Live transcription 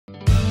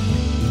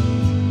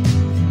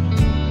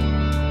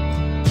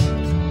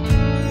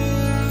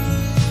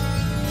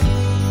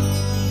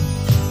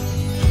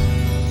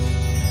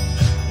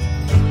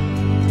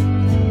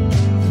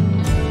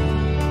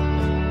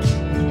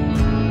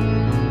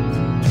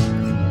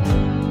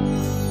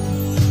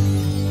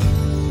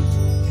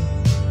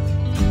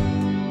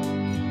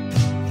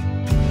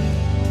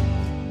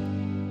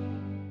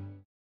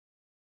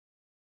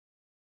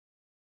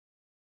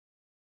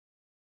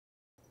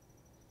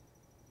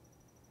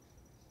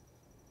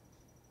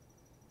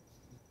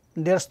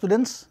Dear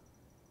students,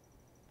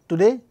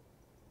 today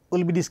we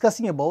will be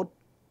discussing about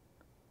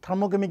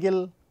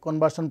thermochemical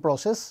conversion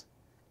process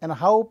and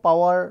how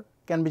power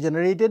can be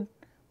generated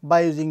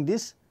by using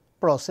this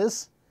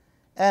process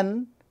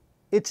and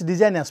its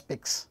design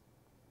aspects.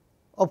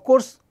 Of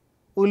course,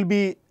 we will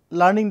be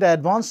learning the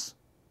advanced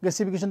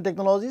gasification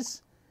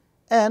technologies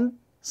and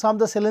some of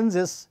the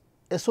challenges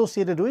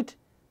associated with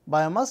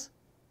biomass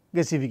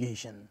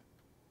gasification.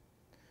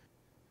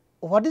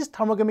 What is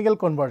thermochemical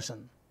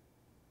conversion?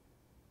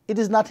 It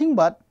is nothing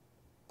but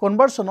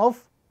conversion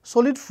of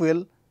solid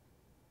fuel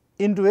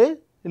into a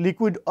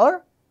liquid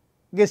or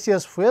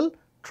gaseous fuel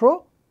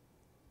through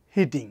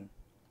heating.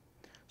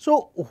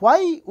 So,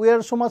 why we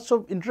are so much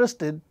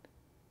interested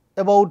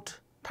about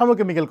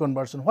thermochemical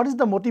conversion? What is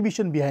the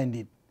motivation behind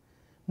it?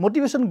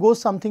 Motivation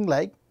goes something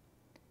like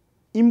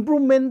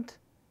improvement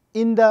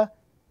in the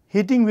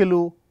heating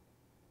value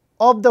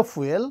of the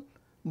fuel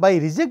by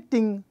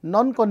rejecting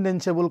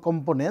non-condensable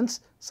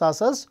components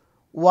such as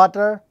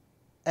water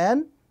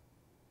and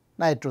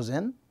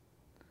nitrogen,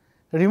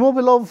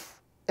 removal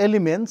of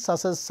elements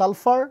such as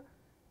sulfur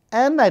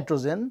and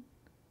nitrogen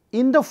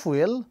in the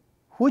fuel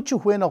which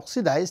when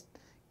oxidized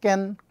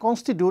can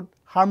constitute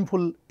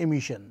harmful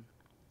emission,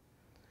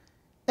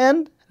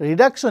 and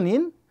reduction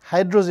in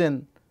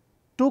hydrogen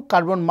to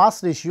carbon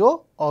mass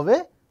ratio of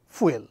a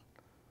fuel.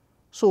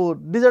 So,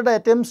 these are the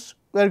attempts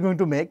we are going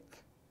to make.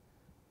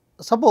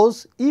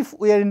 Suppose if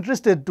we are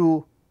interested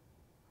to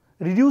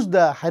reduce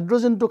the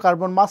hydrogen to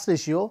carbon mass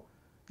ratio,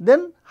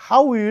 then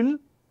how we will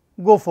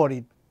go for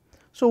it?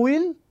 So, we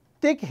will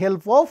take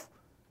help of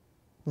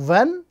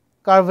Van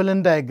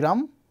Kervelen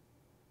diagram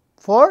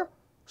for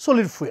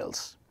solid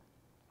fuels.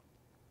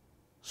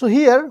 So,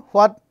 here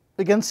what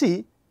we can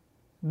see,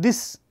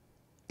 this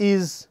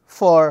is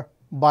for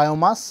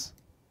biomass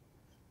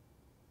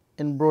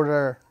in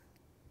broader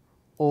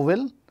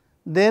oval,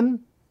 then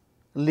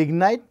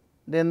lignite,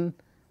 then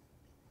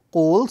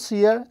coals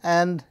here,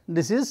 and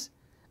this is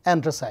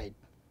anthracite,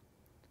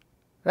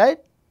 right.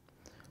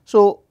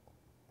 So,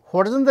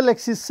 horizontal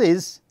axis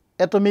says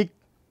atomic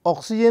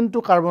oxygen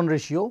to carbon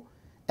ratio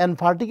and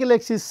vertical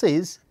axis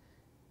says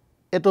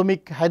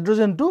atomic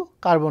hydrogen to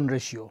carbon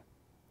ratio.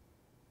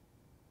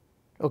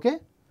 Okay.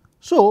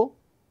 So,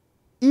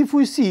 if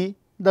we see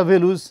the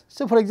values,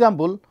 say for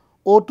example,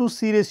 O to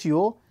C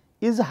ratio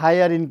is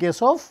higher in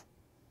case of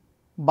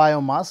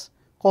biomass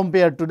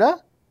compared to the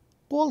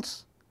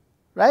coals,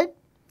 right.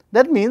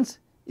 That means,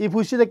 if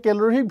we see the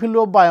calorific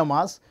value of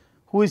biomass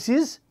which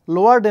is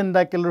lower than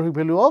the calorific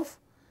value of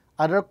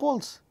other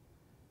coals,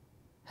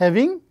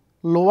 having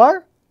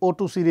lower O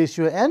to C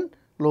ratio and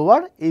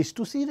lower H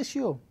to C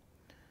ratio.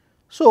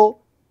 So,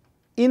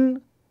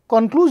 in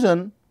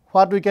conclusion,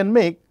 what we can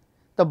make,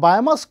 the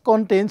biomass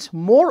contains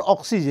more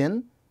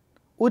oxygen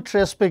with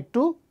respect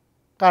to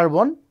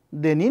carbon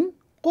than in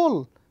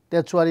coal.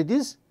 That is what it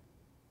is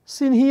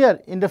seen here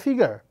in the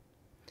figure,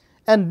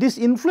 and this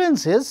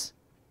influences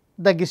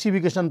the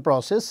gasification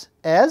process,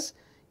 as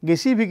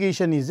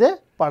gasification is a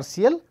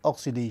partial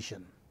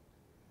oxidation.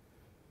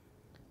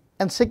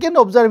 And second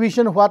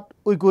observation what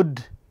we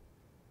could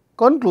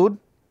conclude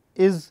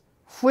is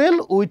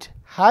fuel with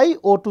high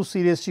O to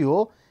C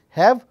ratio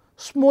have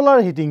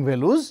smaller heating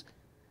values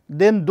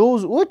than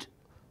those with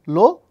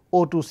low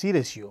O to C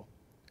ratio,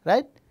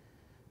 right.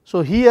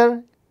 So,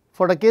 here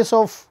for the case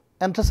of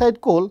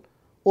anthracite coal,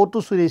 O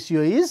to C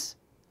ratio is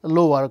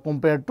lower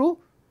compared to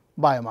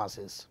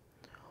biomasses.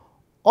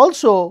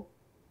 Also,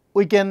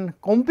 we can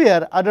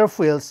compare other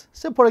fuels.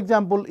 Say for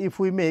example, if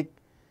we make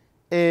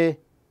a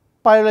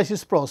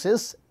pyrolysis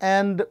process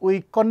and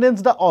we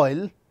condense the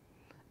oil,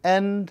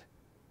 and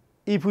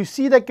if we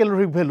see the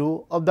calorific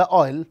value of the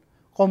oil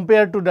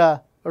compared to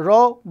the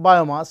raw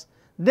biomass,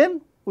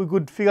 then we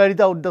could figure it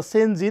out the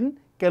change in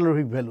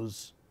calorific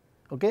values.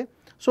 Okay.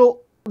 So,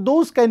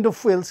 those kind of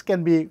fuels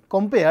can be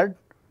compared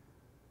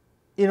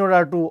in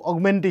order to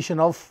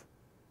augmentation of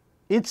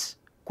its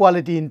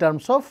quality in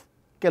terms of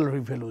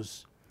calorific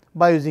values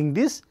by using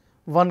this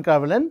Van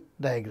Kervelen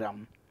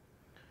diagram.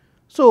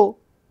 So,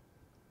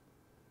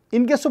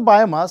 in case of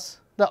biomass,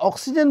 the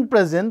oxygen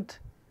present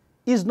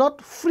is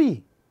not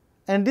free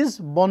and is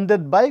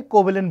bonded by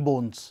covalent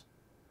bonds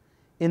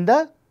in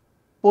the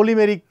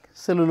polymeric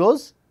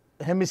cellulose,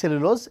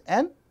 hemicellulose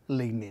and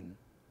lignin.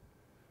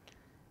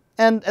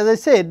 And as I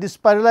said, this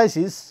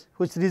pyrolysis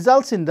which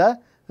results in the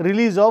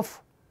release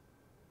of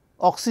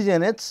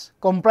oxygenates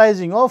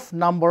comprising of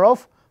number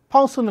of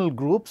functional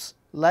groups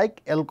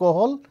like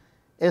alcohol,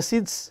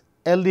 acids,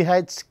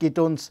 aldehydes,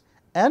 ketones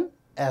and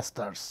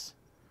esters.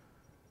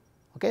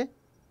 Okay.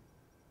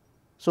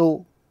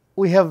 So,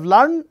 we have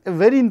learned a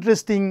very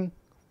interesting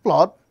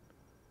plot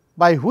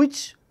by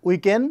which we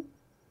can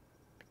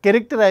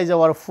characterize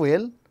our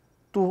fuel,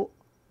 to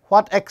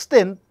what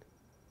extent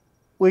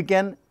we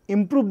can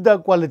improve the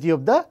quality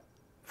of the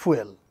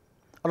fuel,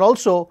 and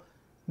also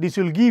this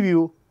will give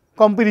you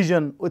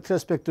comparison with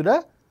respect to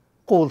the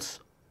coals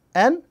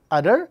and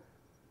other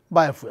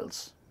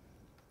biofuels.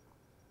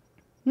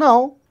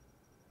 Now,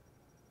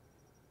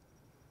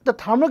 the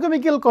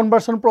thermochemical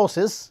conversion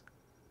process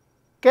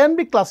can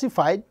be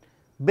classified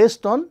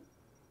based on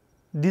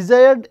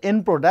desired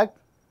end product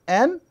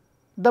and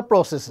the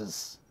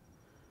processes.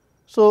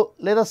 So,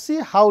 let us see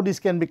how this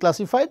can be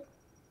classified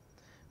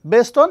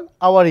based on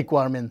our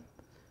requirement.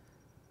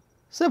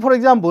 Say for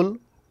example,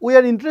 we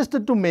are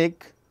interested to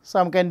make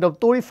some kind of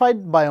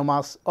torrefied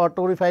biomass or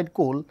torrefied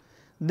coal,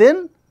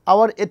 then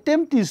our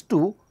attempt is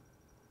to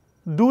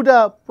do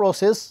the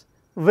process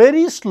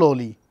very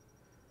slowly.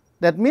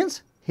 That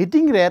means,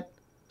 heating rate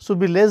should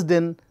be less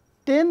than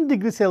 10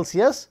 degrees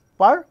Celsius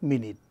per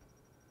minute.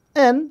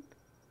 And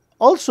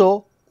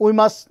also we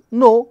must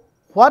know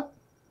what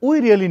we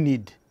really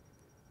need.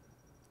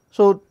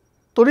 So,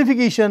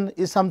 torrefication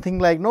is something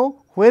like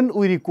when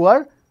we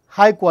require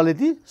high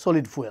quality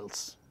solid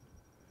fuels.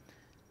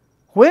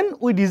 When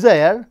we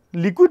desire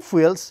liquid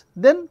fuels,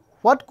 then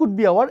what could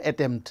be our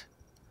attempt?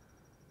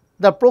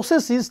 The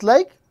process is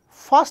like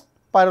fast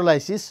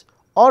pyrolysis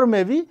or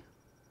maybe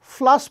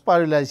flash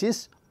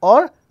pyrolysis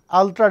or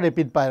ultra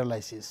rapid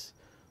pyrolysis.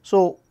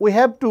 So, we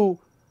have to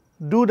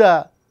do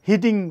the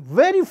heating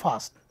very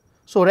fast.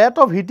 So, rate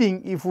of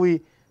heating, if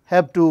we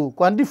have to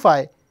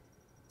quantify,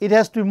 it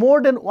has to be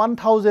more than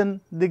 1000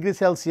 degrees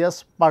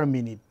Celsius per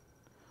minute.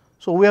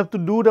 So, we have to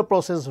do the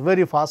process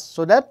very fast,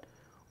 so that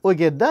we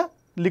get the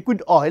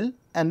liquid oil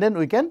and then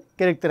we can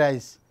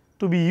characterize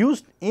to be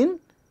used in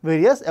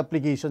various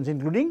applications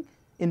including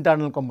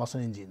internal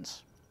combustion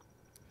engines.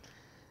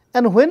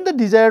 And when the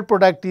desired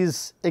product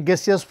is a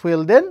gaseous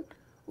fuel, then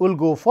we will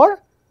go for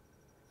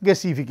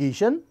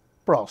gasification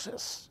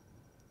process.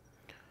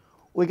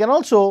 We can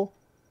also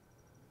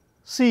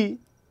see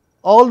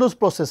all those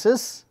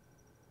processes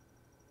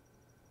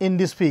in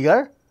this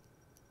figure.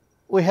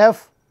 We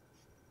have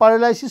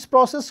pyrolysis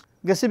process,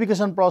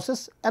 gasification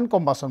process and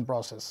combustion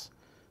process.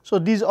 So,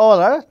 these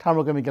all are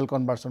thermochemical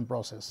conversion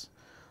process.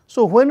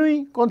 So, when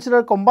we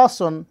consider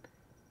combustion,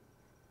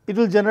 it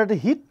will generate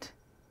heat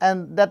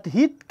and that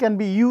heat can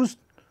be used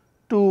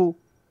to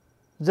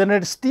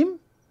generate steam,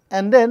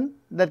 and then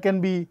that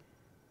can be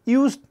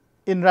used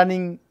in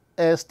running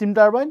a steam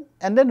turbine,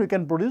 and then we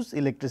can produce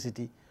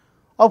electricity.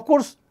 Of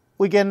course,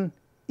 we can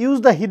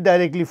use the heat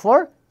directly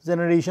for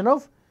generation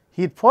of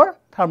heat for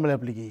thermal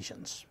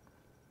applications.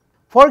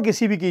 For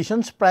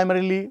gasifications,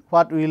 primarily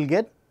what we will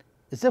get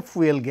is a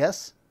fuel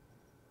gas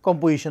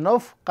composition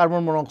of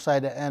carbon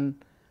monoxide and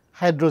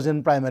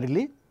hydrogen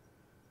primarily.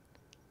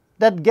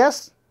 That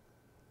gas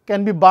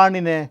can be burned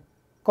in a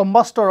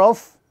combustor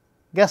of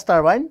gas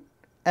turbine,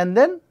 and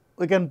then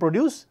we can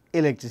produce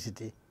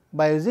electricity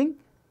by using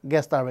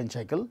gas turbine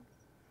cycle.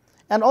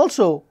 And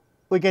also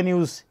we can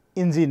use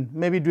engine,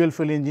 maybe dual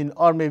fuel engine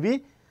or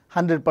maybe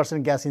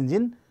 100% gas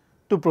engine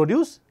to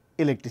produce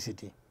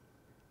electricity.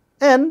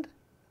 And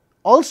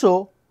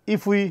also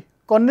if we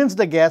condense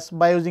the gas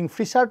by using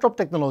Fischer-Tropsch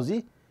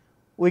technology,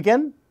 we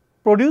can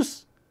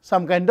produce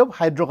some kind of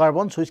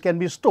hydrocarbons which can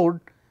be stored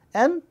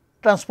and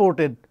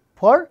transported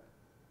for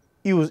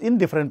use in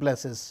different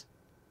places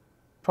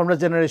from the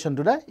generation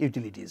to the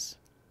utilities.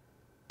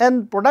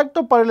 And product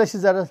of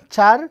pyrolysis are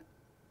char,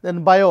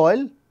 then bio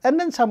oil and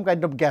then some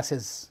kind of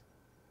gases.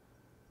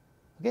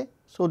 Okay.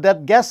 So,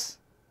 that gas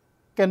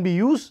can be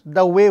used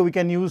the way we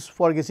can use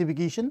for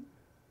gasification.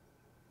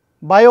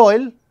 Bio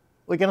oil,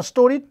 we can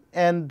store it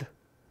and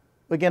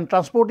we can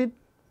transport it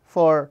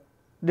for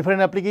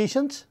different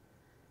applications,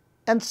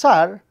 and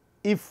char,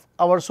 if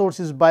our source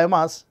is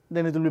biomass,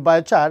 then it will be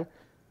biochar,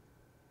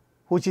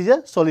 which is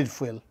a solid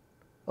fuel,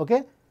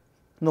 okay,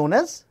 known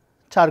as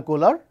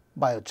charcoal or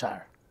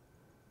biochar.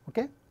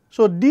 Okay.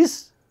 So,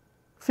 this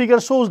figure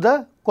shows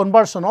the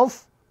conversion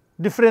of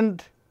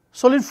different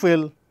solid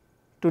fuel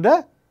to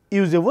the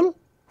usable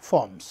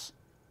forms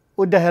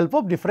with the help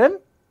of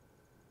different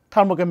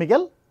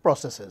thermochemical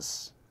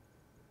processes.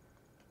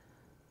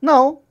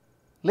 Now,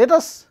 let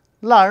us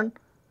learn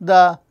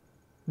the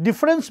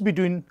difference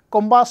between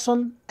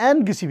combustion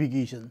and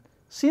gasification.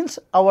 Since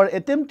our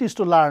attempt is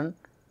to learn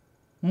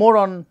more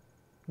on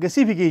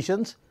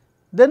gasifications,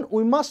 then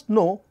we must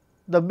know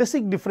the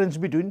basic difference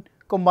between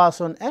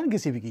combustion and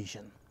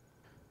gasification.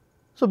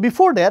 So,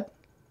 before that,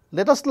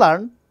 let us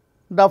learn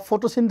the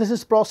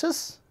photosynthesis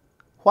process.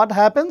 What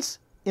happens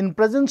in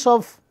presence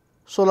of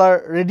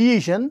solar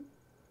radiation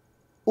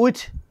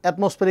with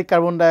atmospheric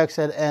carbon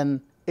dioxide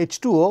and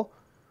H2O,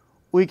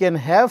 we can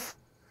have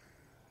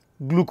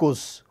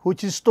glucose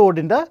which is stored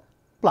in the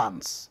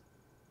plants.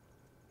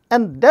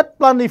 And that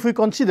plant, if we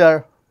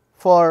consider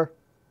for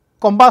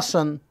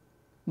combustion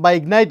by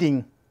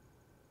igniting,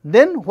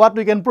 then what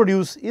we can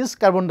produce is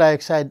carbon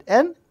dioxide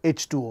and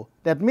H2O.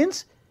 That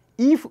means,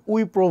 if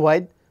we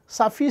provide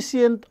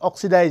sufficient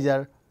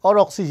oxidizer or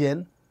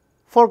oxygen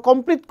for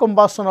complete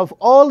combustion of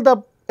all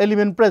the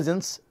element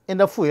presence in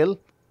the fuel,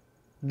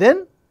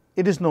 then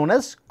it is known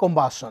as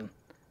combustion.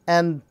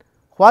 And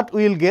what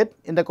we will get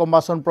in the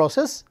combustion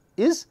process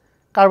is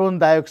carbon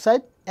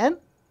dioxide and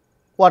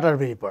water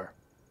vapor,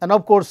 and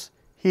of course,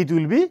 heat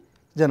will be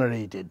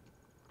generated.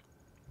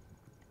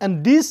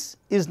 And this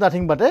is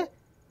nothing but a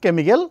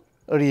chemical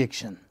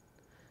reaction.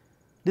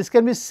 This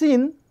can be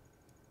seen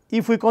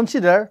if we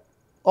consider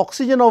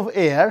oxygen of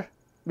air,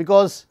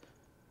 because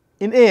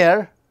in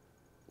air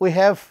we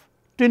have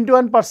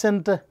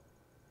 21%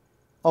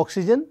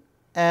 oxygen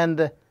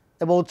and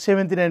about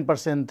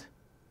 79%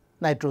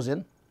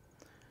 nitrogen.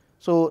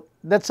 So,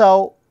 that is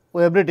how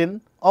we have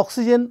written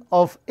oxygen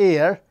of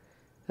air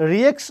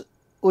reacts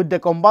with the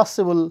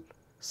combustible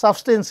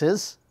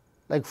substances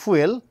like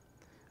fuel,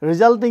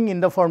 resulting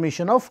in the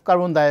formation of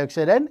carbon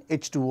dioxide and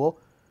H2O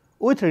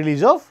with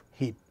release of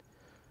heat.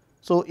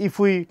 So, if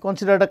we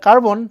consider the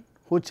carbon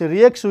which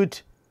reacts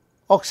with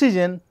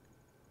oxygen,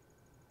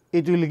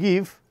 it will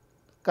give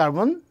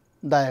carbon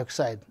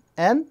dioxide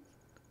and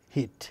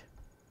heat.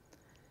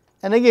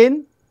 And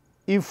again,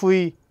 if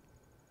we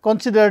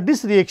consider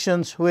these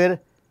reactions where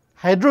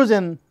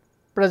hydrogen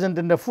present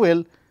in the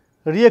fuel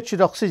reacts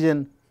with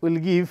oxygen will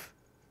give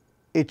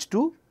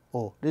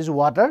H2O, this is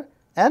water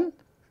and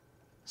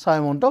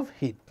some amount of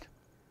heat.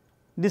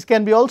 This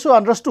can be also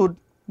understood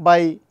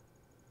by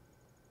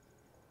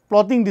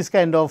plotting this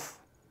kind of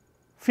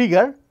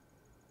figure.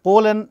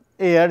 Coal and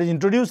air is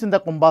introduced in the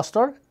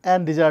combustor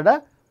and these are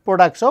the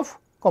products of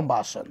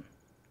combustion.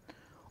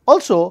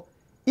 Also,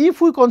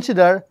 if we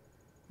consider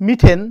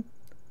methane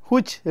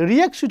which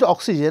reacts with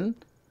oxygen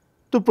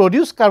to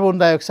produce carbon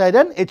dioxide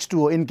and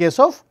H2O in case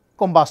of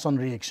combustion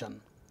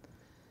reaction,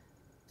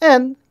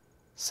 and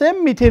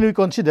same methane we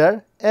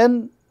consider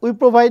and we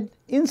provide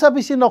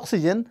insufficient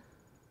oxygen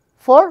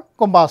for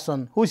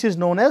combustion, which is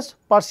known as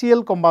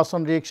partial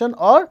combustion reaction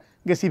or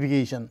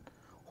gasification.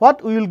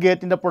 What we will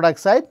get in the product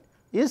side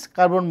is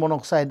carbon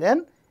monoxide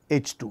and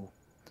H2.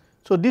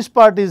 So, this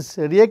part is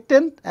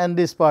reactant and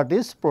this part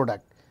is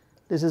product.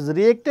 This is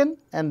reactant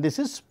and this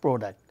is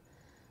product,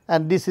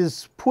 and this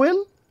is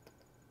fuel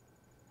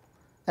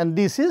and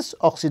this is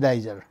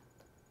oxidizer.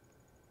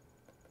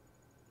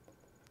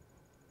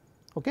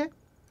 Okay?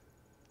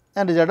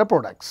 And these are the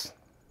products.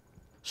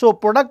 So,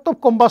 product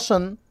of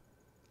combustion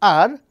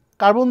are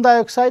carbon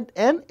dioxide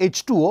and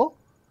H2O,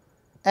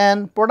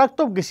 and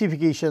product of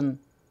gasification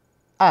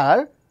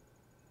are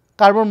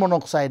carbon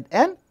monoxide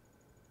and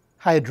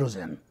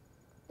hydrogen.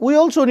 We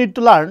also need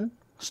to learn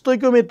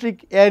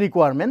stoichiometric air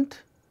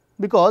requirement,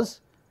 because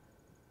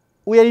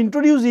we are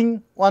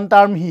introducing one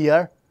term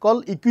here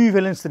called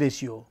equivalence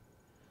ratio.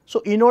 So,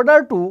 in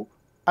order to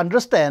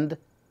understand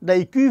the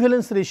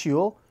equivalence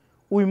ratio,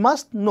 we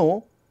must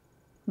know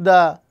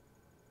the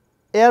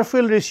air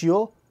fuel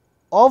ratio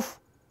of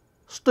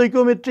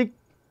stoichiometric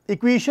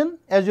equation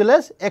as well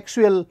as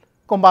actual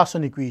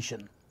combustion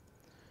equation.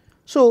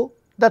 So,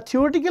 the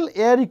theoretical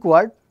air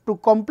required to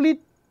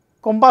complete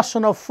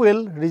combustion of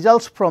fuel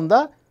results from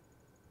the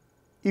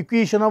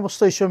equation of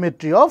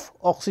stoichiometry of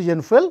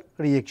oxygen fuel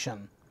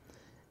reaction,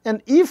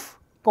 and if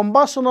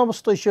combustion of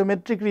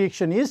stoichiometric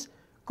reaction is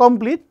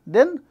complete,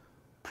 then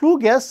flue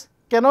gas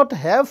cannot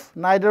have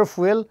neither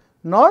fuel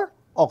nor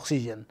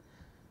oxygen.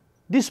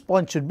 This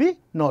point should be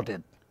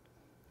noted.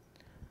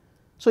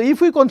 So, if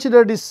we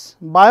consider this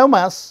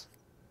biomass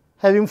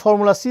having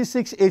formula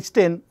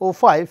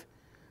C6H10O5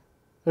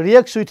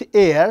 reacts with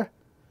air.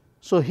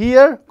 So,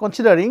 here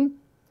considering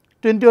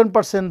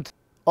 21%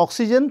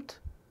 oxygen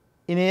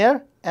in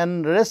air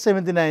and rest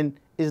 79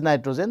 is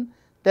nitrogen,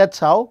 that is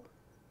how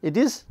it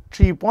is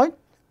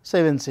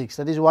 3.76,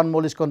 that is 1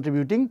 mole is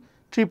contributing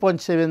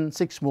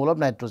 3.76 mole of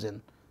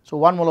nitrogen. So,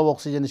 1 mole of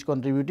oxygen is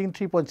contributing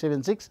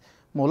 3.76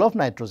 mole of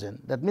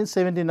nitrogen, that means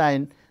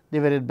 79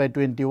 divided by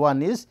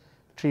 21 is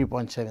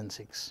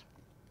 3.76.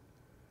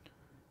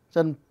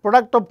 Then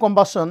product of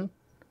combustion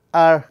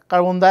are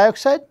carbon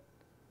dioxide,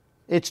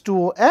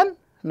 H2O and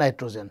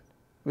nitrogen,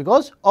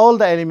 because all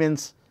the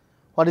elements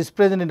what is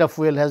present in the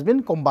fuel has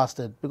been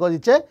combusted, because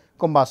it is a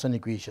combustion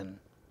equation.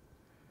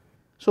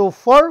 So,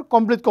 for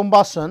complete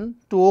combustion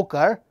to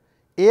occur,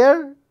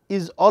 air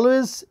is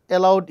always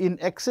allowed in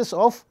excess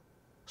of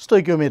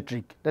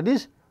stoichiometric, that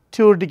is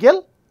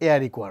theoretical air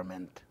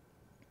requirement.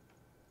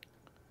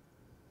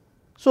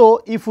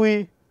 So, if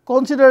we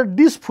consider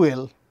this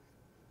fuel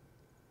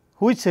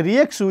which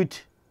reacts with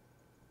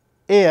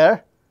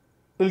air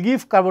will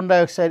give carbon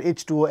dioxide,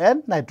 H2O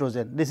and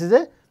nitrogen. This is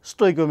a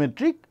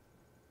stoichiometric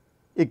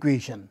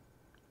equation.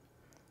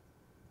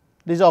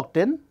 This is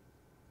octane,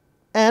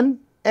 and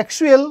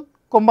actual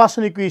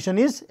combustion equation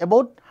is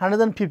about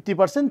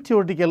 150%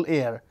 theoretical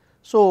air.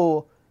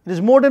 So, it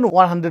is more than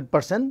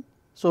 100%.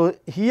 So,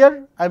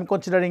 here I am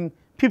considering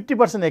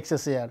 50%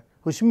 excess air,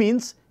 which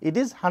means it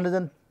is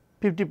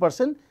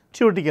 150%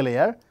 theoretical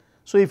air.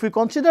 So, if we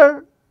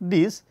consider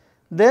this,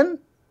 then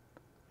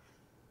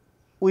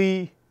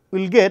we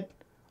will get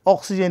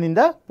oxygen in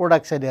the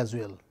product side as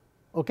well.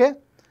 Okay.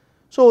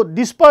 So,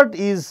 this part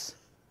is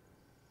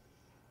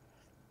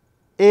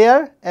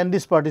air and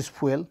this part is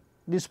fuel,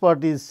 this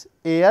part is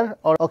air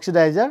or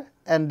oxidizer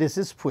and this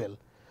is fuel.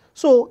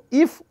 So,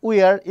 if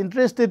we are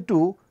interested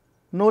to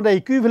know the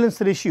equivalence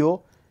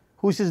ratio,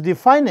 which is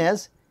defined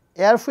as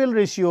air fuel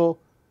ratio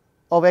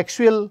of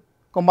actual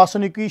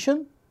combustion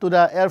equation to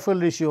the air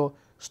fuel ratio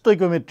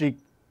stoichiometric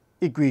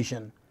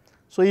equation.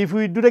 So, if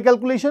we do the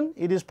calculation,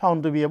 it is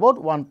found to be about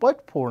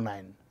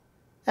 1.49.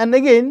 And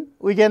again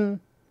we can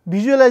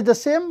visualize the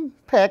same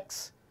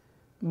facts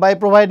by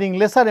providing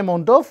lesser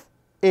amount of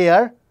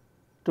air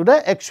to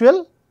the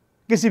actual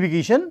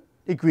gasification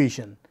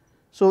equation.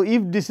 So,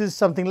 if this is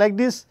something like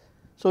this,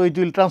 so it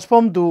will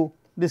transform to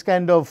this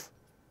kind of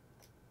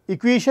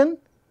equation,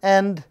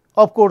 and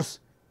of course,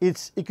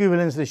 its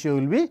equivalence ratio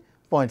will be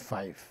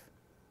 0.5.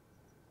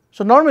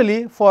 So,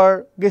 normally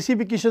for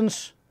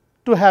gasifications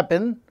to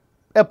happen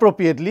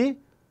appropriately,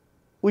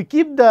 we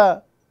keep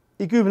the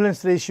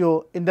equivalence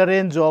ratio in the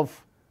range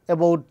of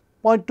about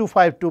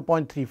 0.25 to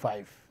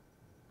 0.35.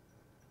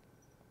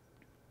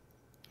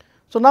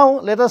 So, now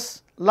let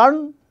us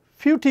learn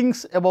few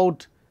things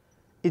about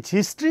its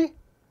history,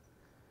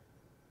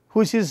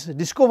 which is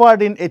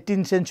discovered in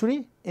 18th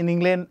century in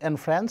England and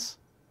France.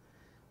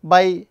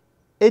 By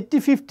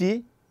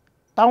 1850,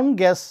 town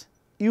gas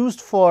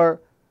used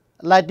for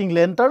lighting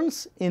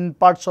lanterns in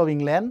parts of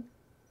England.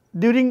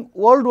 During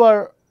World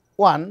War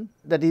I,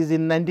 that is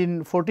in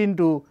 1914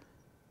 to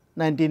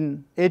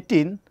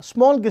 1918,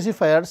 small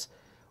gasifiers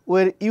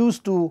were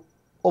used to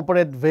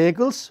operate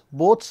vehicles,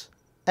 boats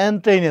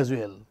and train as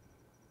well.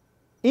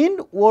 In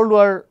World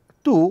War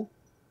II,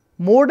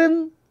 more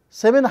than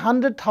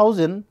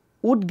 700,000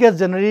 wood gas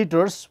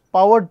generators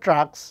powered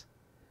trucks,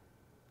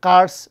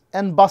 cars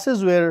and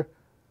buses were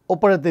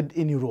operated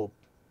in Europe.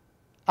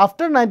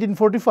 After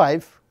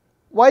 1945,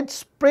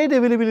 widespread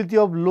availability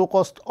of low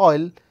cost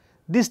oil,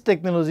 this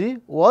technology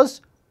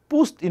was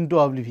pushed into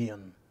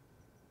oblivion.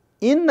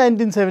 In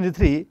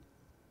 1973,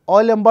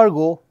 oil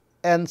embargo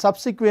and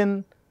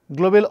subsequent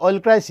global oil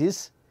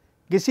crisis,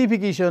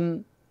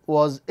 gasification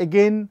was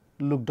again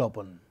looked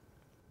upon.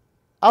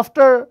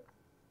 After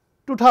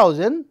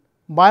 2000,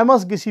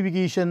 biomass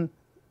gasification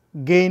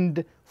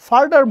gained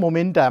further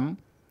momentum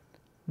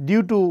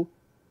due to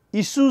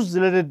issues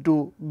related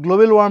to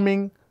global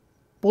warming,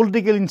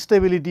 political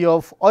instability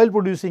of oil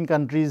producing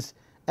countries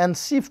and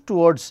shift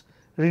towards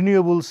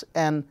renewables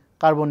and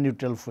carbon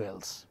neutral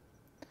fuels.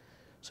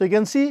 So, you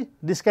can see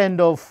this kind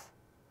of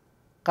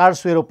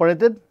cars were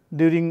operated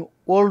during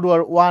World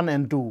War I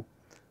and II.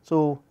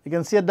 So, you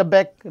can see at the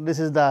back, this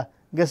is the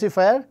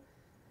gasifier,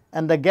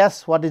 and the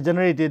gas what is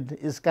generated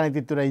is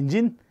connected to the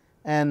engine,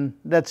 and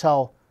that is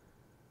how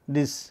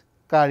this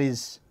car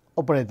is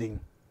operating.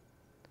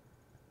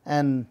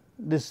 And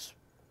this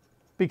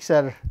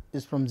picture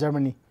is from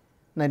Germany,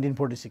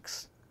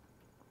 1946.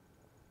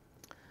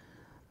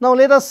 Now,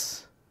 let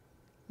us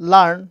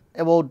learn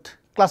about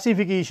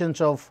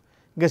classifications of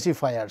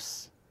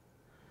gasifiers.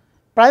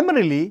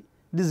 Primarily,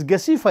 these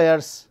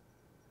gasifiers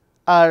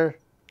are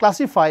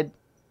classified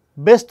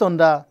based on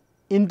the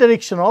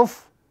interaction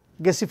of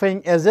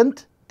gasifying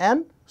agent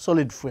and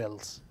solid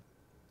fuels.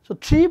 So,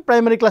 three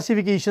primary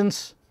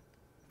classifications: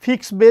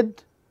 fixed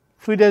bed,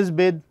 fluidized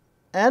bed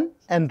and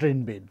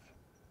entrained bed.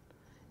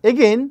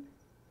 Again,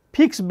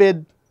 fixed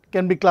bed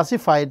can be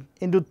classified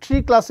into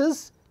three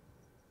classes: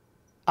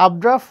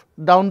 updraft,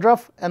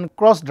 downdraft and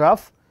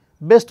crossdraft,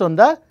 based on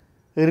the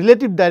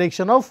relative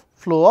direction of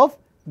flow of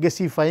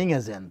gasifying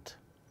agent.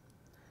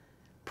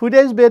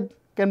 Fluidized bed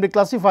can be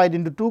classified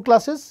into two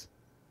classes: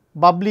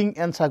 bubbling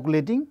and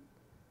circulating,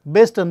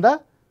 based on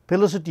the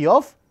velocity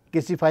of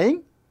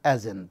gasifying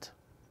agent.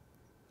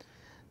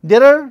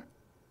 There are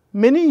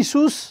many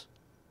issues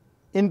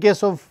in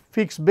case of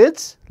fixed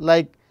beds,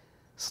 like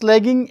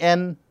slagging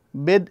and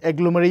bed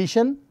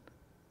agglomeration,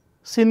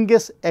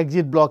 syngas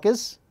exit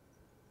blockage,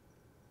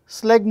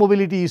 slag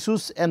mobility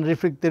issues and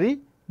refractory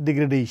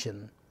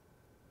degradation.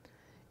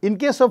 In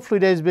case of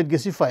fluidized bed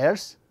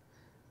gasifiers,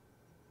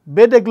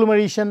 bed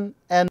agglomeration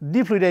and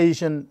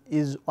defluidization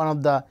is one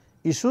of the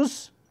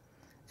issues,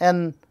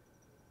 and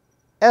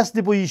ash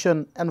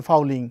deposition and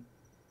fouling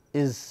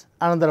is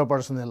another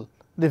operational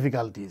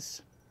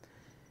difficulties.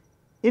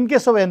 In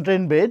case of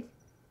entrained bed,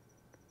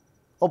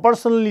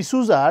 operational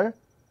issues are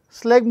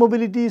slag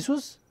mobility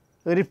issues,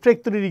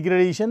 refractory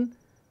degradation,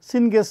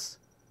 syngas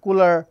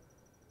cooler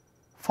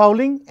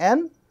fouling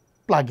and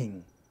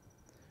plugging.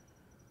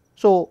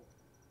 So,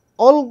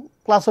 all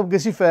class of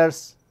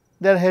gasifiers,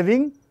 they are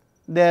having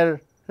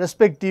their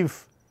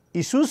respective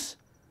issues,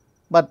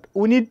 but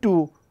we need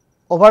to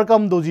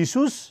overcome those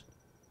issues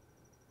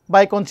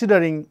by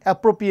considering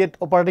appropriate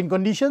operating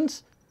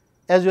conditions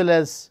as well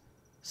as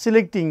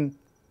selecting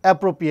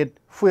appropriate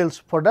fuels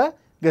for the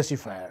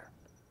gasifier.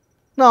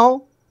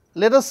 Now,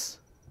 let us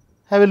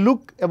have a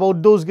look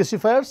about those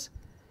gasifiers.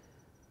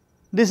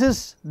 This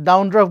is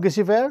downdraft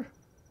gasifier,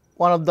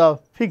 one of the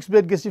fixed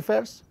bed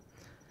gasifiers.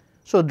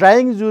 So,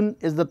 drying zone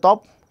is the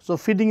top. So,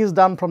 feeding is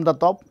done from the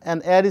top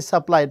and air is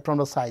supplied from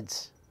the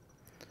sides.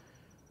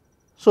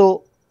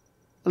 So,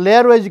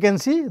 layer wise you can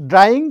see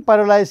drying,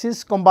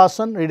 pyrolysis,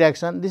 combustion,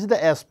 reduction, this is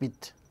the ash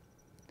pit.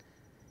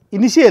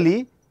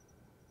 Initially,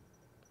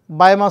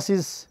 biomass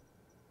is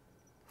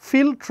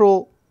filled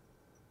through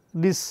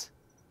this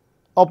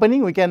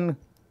opening. We can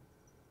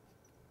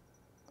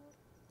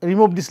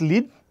remove this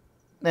lid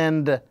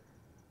and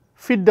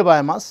feed the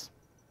biomass.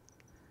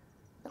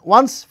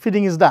 Once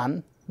feeding is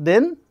done,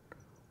 then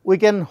we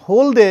can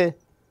hold a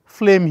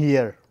flame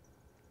here,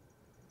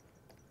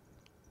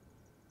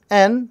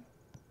 and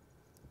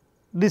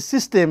this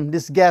system,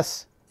 this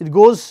gas, it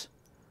goes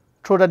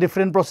through the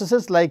different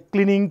processes like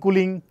cleaning,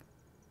 cooling,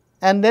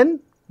 and then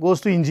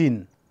goes to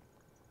engine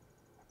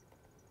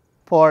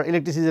for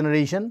electricity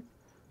generation.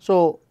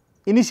 So,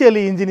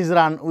 initially engine is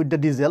run with the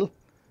diesel.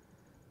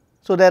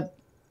 So, that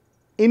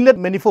inlet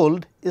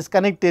manifold is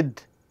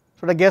connected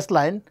to the gas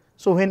line.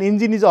 So, when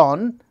engine is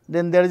on,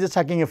 then there is a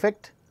sucking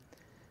effect.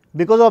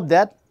 Because of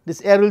that,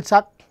 this air will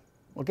suck.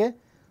 Okay.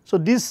 So,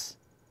 these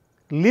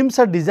limbs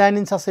are designed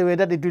in such a way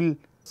that it will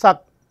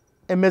suck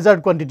a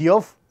measured quantity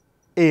of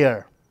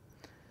air.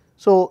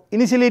 So,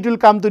 initially it will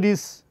come to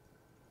this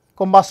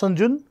combustion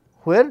zone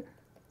where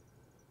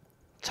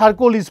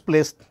charcoal is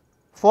placed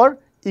for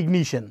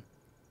ignition.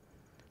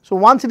 So,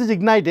 once it is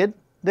ignited,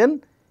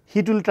 then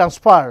heat will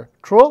transfer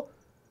through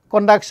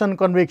conduction,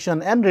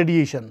 convection and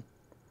radiation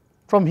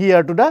from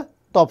here to the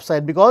top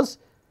side, because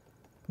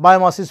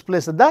biomass is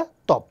placed at the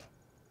top.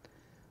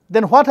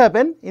 Then what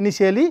happened?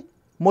 Initially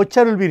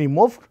moisture will be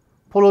removed,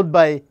 followed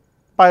by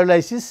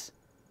pyrolysis,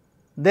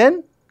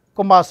 then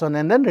combustion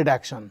and then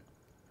reduction.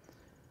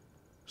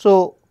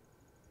 So,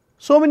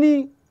 so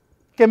many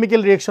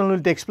chemical reaction will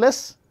take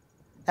place,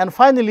 and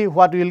finally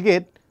what we will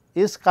get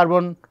is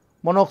carbon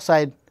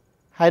monoxide,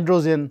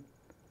 hydrogen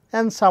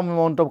and some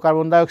amount of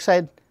carbon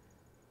dioxide,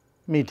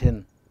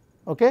 methane.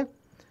 Okay.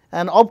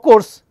 And of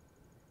course,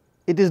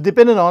 it is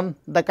dependent on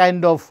the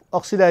kind of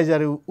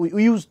oxidizer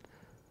we used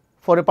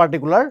for a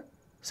particular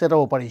set of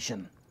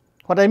operation.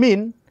 What I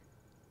mean,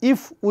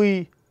 if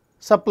we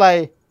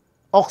supply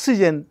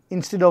oxygen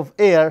instead of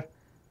air,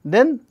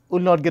 then we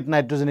will not get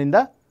nitrogen in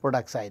the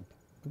product side.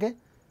 Okay.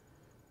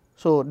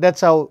 So, that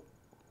is how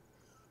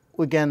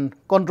we can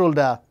control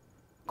the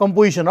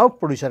composition of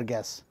producer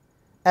gas,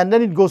 and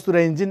then it goes to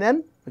the engine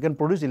and we can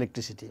produce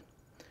electricity.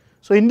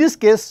 So, in this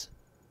case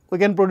we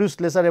can produce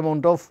lesser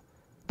amount of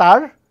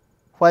tar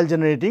while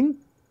generating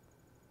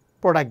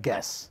product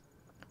gas,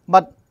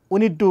 but we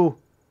need to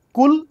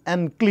cool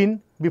and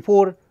clean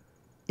before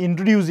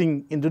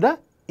introducing into the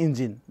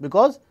engine,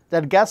 because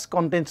that gas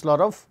contains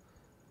lot of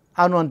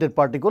unwanted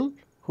particle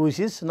which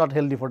is not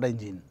healthy for the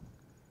engine.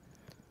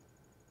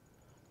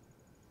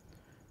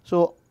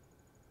 So,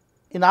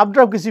 in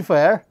updraft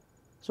gasifier,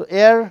 so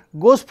air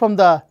goes from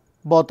the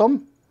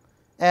bottom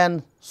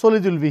and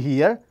solid will be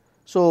here.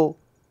 So,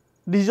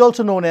 this is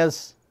also known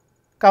as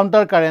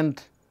counter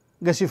current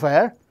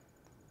gasifier.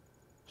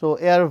 So,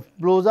 air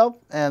blows up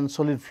and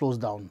solid flows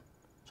down.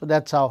 So,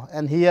 that is how,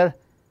 and here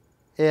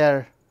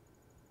air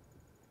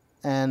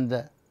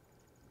and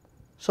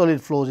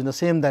solid flows in the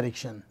same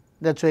direction,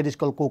 that is why it is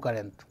called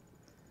co-current.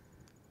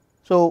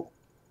 So,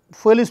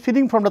 fuel is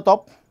feeding from the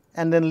top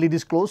and then lid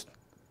is closed,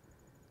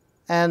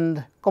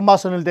 and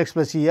combustion will take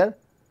place here,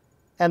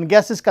 and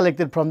gas is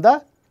collected from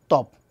the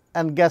top,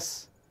 and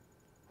gas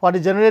what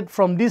is generated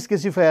from this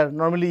gasifier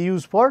normally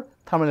used for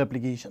thermal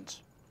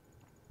applications,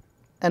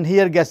 and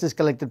here gas is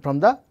collected from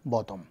the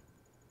bottom.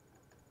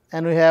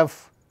 And we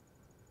have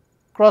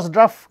cross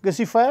draft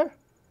gasifier.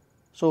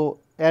 So,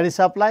 air is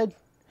supplied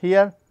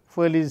here,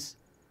 fuel is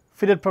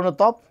fed from the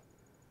top,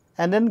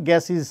 and then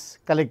gas is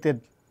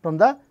collected from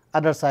the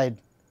other side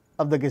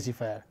of the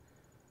gasifier.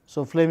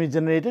 So, flame is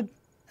generated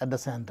at the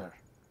center.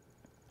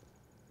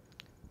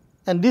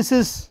 And this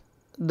is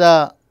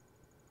the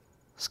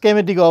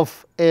schematic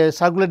of a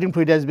circulating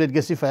fluidized bed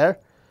gasifier.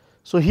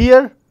 So,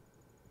 here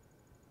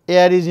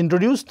air is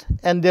introduced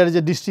and there is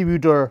a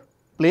distributor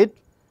plate.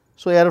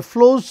 So, air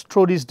flows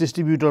through this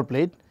distributor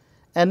plate,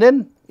 and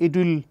then it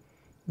will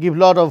give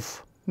lot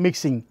of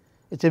mixing,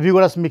 it is a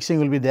vigorous mixing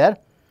will be there,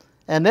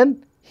 and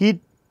then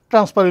heat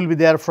transfer will be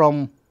there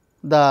from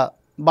the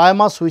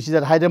biomass which is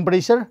at high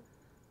temperature,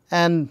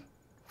 and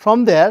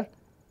from there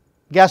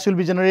gas will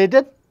be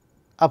generated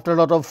after a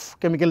lot of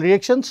chemical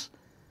reactions.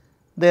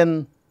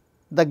 Then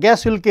the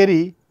gas will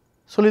carry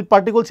solid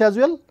particles as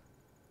well.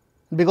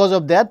 Because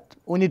of that,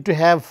 we need to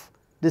have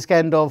this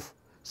kind of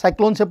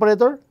cyclone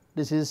separator.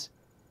 This is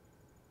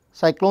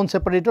cyclone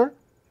separator.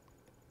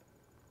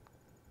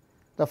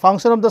 The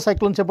function of the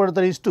cyclone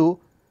separator is to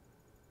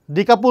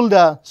decouple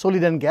the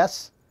solid and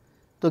gas.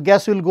 So,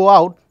 gas will go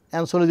out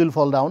and solid will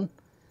fall down,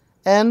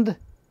 and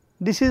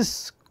this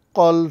is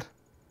called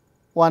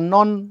one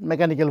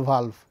non-mechanical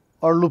valve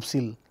or loop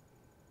seal,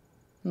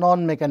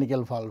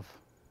 non-mechanical valve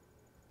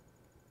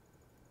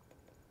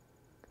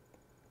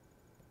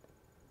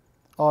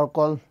or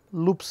called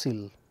loop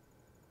seal.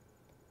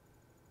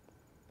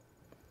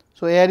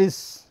 So, air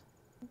is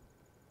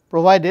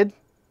provided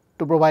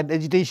to provide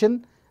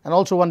agitation, and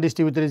also one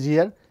distributor is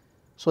here.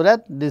 So,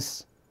 that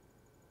this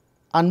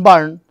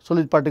unburned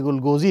solid particle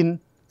goes in,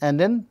 and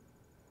then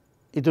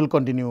it will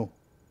continue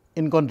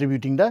in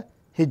contributing the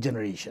heat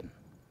generation.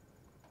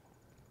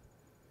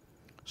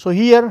 So,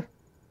 here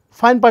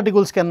fine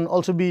particles can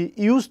also be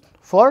used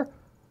for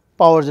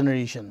power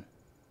generation.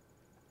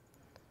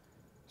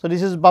 So,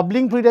 this is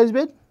bubbling fluidized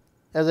bed.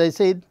 As I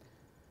said,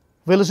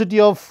 velocity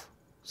of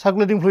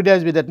circulating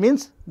fluidized bed, that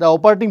means the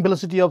operating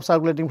velocity of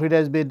circulating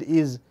fluidized bed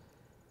is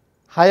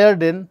higher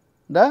than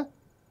the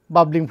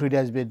bubbling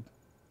fluidized bed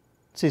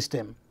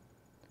system.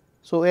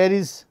 So, air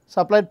is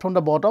supplied from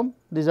the bottom,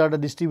 these are the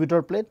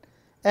distributor plate,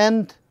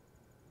 and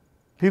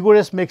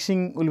vigorous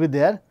mixing will be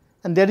there,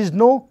 and there is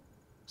no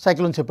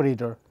cyclone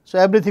separator. So,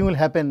 everything will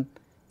happen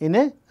in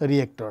a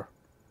reactor,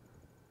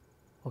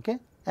 okay,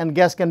 and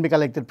gas can be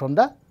collected from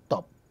the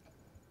top.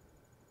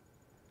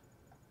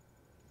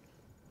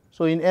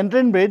 So, in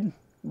entrained bed,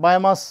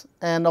 biomass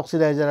and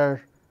oxidizer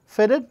are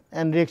faded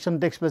and reaction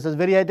takes place at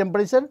very high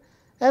temperature,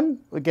 and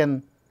we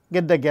can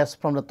get the gas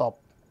from the top.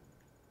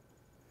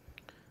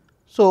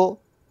 So,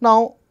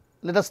 now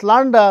let us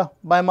learn the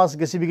biomass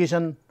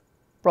gasification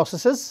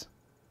processes.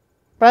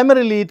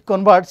 Primarily, it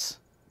converts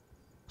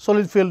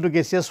solid fuel to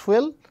gaseous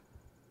fuel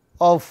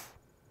of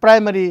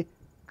primary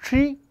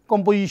 3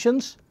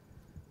 compositions: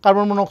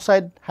 carbon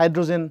monoxide,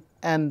 hydrogen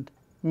and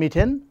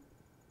methane,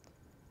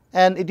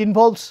 and it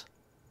involves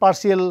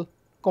partial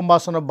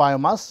combustion of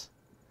biomass,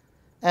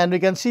 and we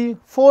can see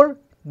 4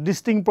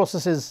 distinct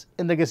processes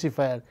in the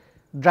gasifier: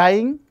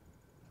 drying,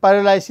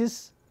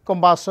 pyrolysis,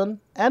 combustion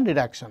and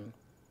reduction.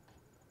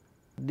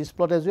 This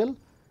plot as well.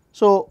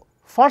 So,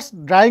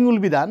 first drying will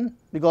be done,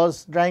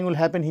 because drying will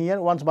happen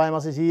here. Once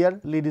biomass is here,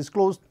 lid is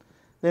closed,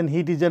 then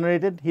heat is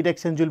generated, heat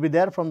exchange will be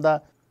there from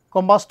the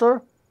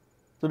combustor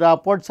to the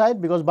upward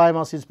side, because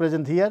biomass is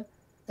present here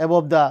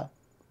above the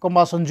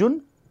combustion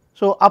zone.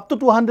 So, up to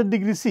 200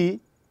 degree C,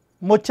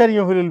 moisture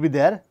removal will be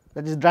there,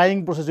 that is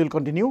drying process will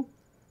continue,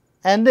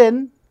 and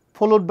then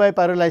followed by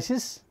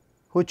pyrolysis,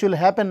 which will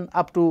happen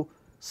up to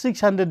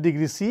 600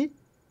 degree C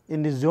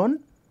in this zone.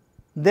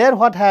 There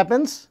what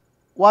happens?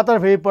 Water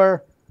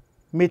vapor,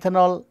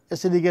 methanol,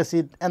 acetic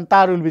acid and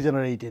tar will be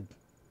generated,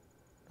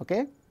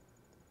 okay.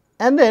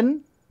 And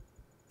then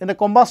in the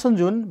combustion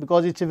zone,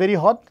 because it is very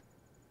hot,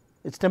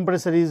 its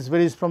temperature is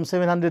varies from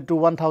 700 to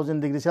 1000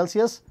 degrees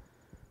Celsius,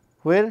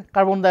 where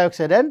carbon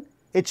dioxide and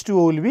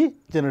H2O will be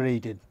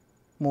generated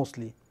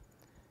mostly.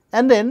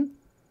 And then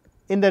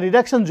in the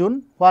reduction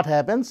zone, what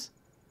happens?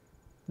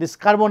 This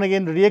carbon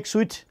again reacts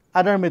with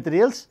other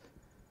materials,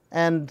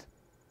 and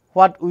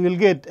what we will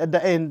get at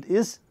the end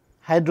is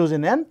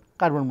hydrogen and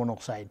carbon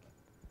monoxide.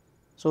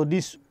 So,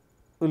 this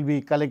will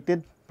be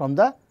collected from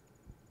the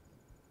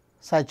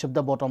sides of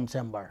the bottom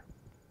chamber,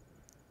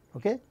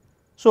 okay.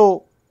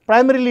 So,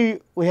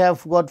 primarily we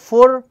have got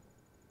 4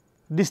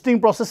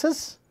 distinct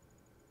processes.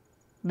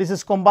 This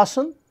is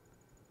combustion,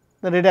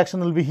 the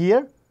reduction will be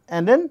here,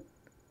 and then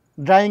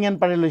drying and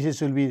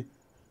pyrolysis will be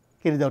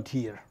carried out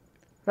here,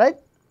 right.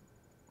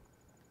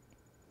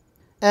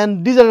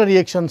 And these are the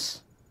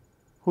reactions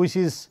which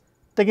is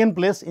taken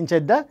place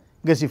inside the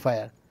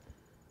gasifier.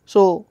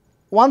 So,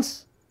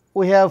 once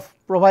we have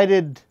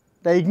provided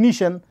the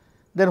ignition,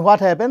 then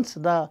what happens?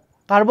 The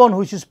carbon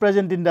which is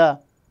present in the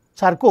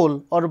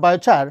charcoal or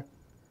biochar,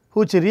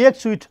 which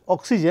reacts with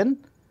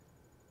oxygen,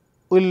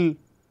 will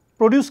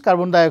produce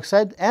carbon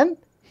dioxide and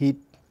heat.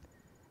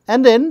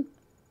 And then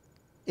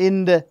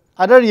in the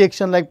other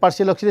reaction like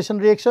partial oxidation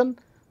reaction,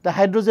 the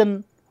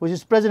hydrogen which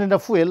is present in the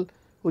fuel,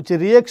 which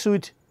reacts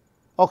with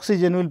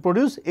oxygen, will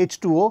produce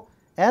H2O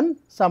and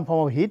some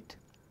form of heat.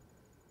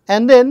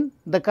 And then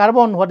the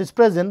carbon what is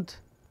present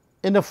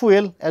in the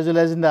fuel as well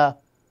as in the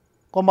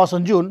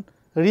combustion zone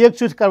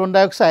reacts with carbon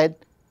dioxide,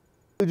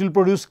 it will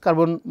produce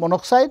carbon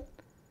monoxide.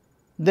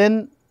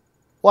 Then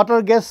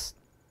water gas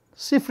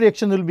shift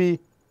reaction will be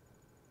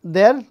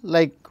there,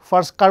 like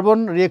first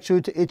carbon reacts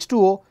with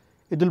H2O,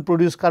 it will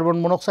produce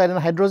carbon monoxide and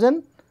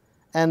hydrogen,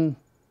 and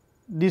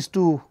these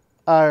two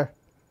are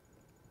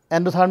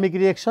endothermic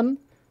reaction,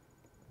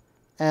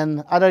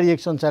 and other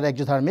reactions are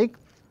exothermic,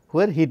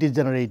 where heat is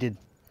generated.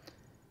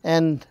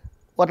 And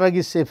water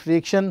gas shift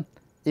reaction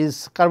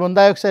is carbon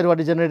dioxide what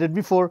is generated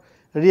before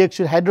reacts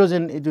with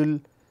hydrogen, it will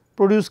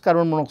produce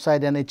carbon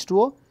monoxide and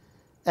H2O.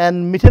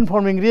 And methane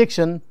forming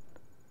reaction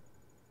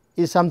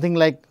is something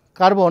like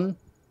carbon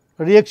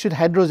reacts with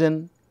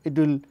hydrogen, it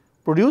will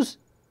produce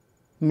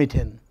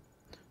methane.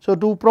 So,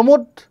 to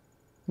promote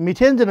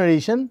methane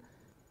generation,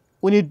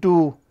 we need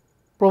to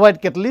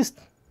provide catalyst,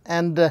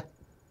 and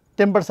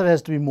temperature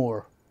has to be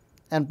more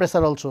and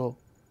pressure also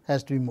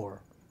has to be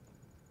more.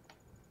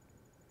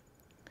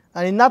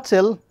 And in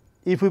nutshell,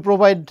 if we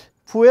provide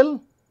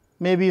fuel,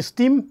 maybe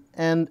steam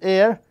and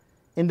air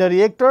in the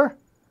reactor,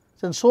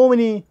 then so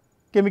many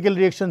chemical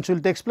reactions will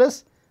take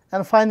place,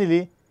 and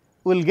finally,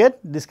 we will get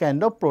this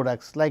kind of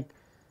products like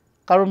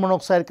carbon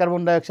monoxide,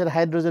 carbon dioxide,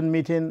 hydrogen,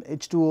 methane,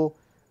 H2O,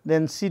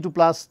 then C2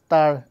 plus,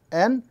 tar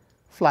and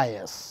fly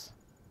ash.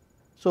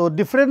 So,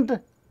 different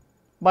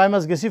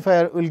biomass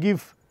gasifier will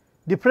give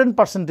different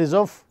percentage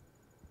of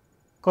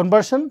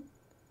conversion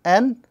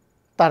and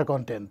tar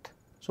content.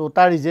 So,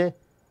 tar is a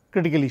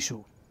critical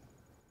issue.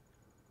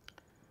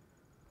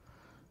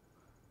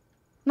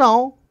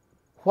 Now,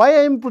 why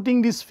I am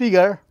putting this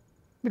figure?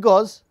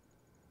 Because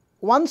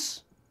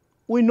once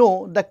we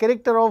know the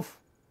character of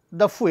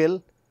the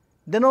fuel,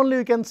 then only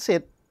we can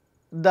set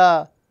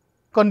the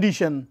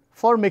condition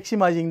for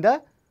maximizing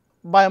the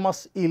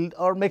biomass yield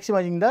or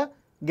maximizing the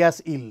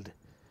gas yield.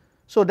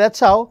 So, that is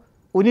how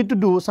we need to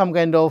do some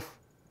kind of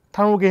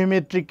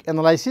thermochemical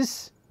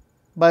analysis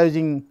by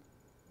using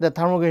the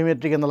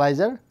thermochemical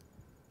analyzer,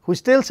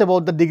 which tells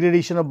about the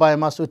degradation of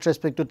biomass with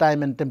respect to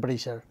time and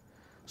temperature.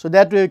 So,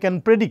 that way we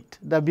can predict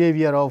the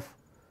behavior of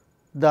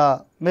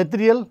the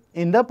material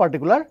in the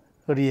particular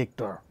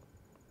reactor.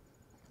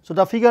 So,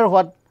 the figure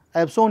what I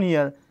have shown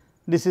here,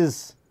 this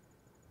is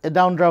a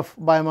downdraft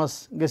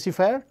biomass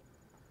gasifier.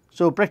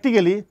 So,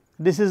 practically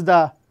this is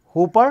the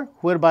hopper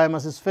where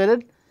biomass is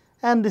fed,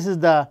 and this is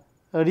the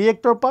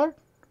reactor part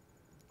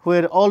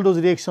where all those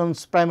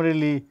reactions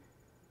primarily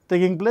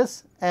taking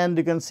place, and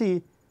you can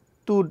see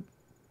two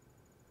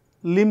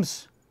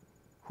limbs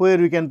where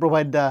we can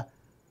provide the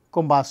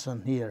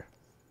combustion here.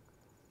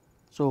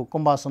 So,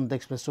 combustion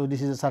takes place. So,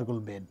 this is a circle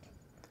bed.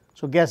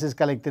 So, gas is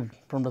collected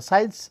from the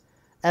sides,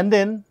 and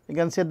then you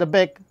can see at the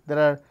back there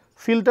are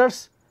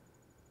filters,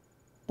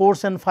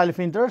 pores and file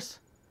filters,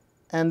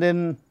 and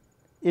then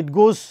it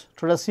goes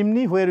through the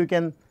chimney where we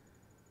can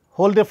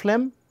hold a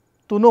flame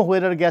to know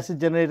whether gas is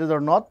generated or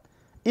not.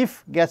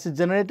 If gas is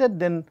generated,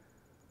 then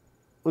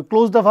we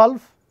close the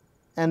valve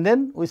and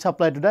then we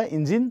supply to the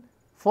engine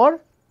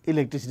for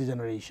electricity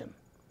generation.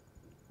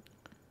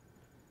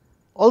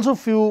 Also,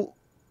 few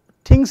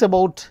things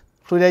about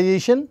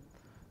fluidization.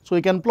 So,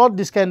 we can plot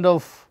this kind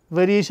of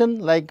variation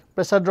like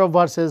pressure drop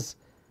versus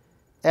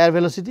air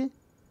velocity.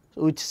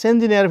 So, which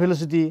change in air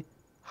velocity,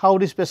 how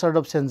this pressure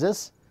drop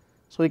changes.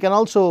 So, we can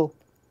also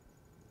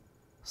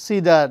see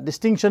the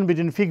distinction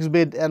between fixed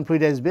bed and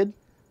fluidized bed.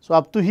 So,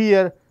 up to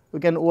here we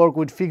can work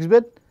with fixed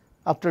bed,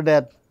 after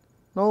that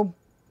no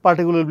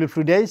particle will be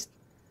fluidized,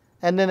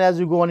 and then as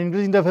you go on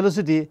increasing the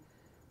velocity,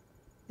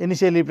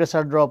 initially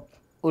pressure drop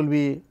will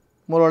be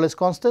more or less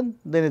constant,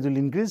 then it will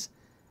increase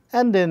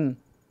and then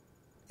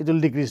it will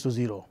decrease to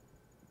 0.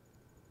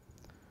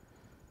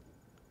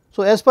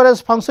 So, as far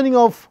as functioning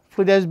of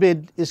fluidized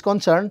bed is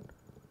concerned,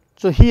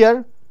 so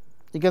here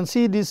you can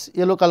see these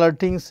yellow colored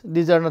things,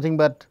 these are nothing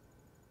but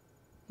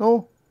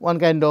one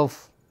kind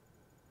of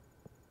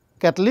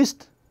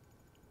catalyst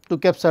to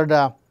capture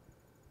the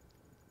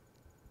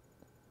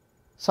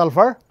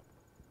sulfur.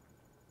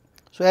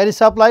 So, air is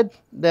supplied,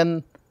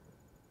 then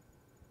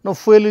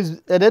fuel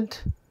is added,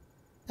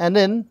 and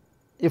then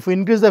if we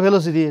increase the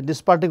velocity, this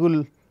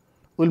particle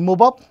will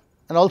move up,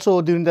 and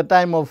also during the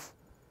time of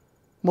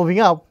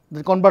moving up,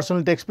 the conversion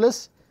will take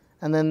place,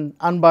 and then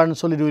unburned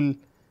solid will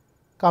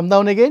come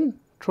down again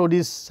through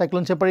this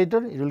cyclone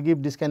separator. It will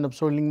give this kind of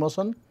swirling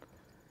motion,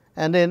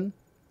 and then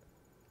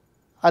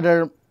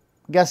other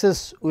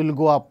gases will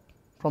go up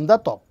from the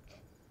top.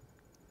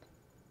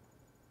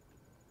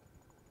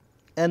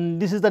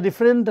 And this is the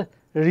different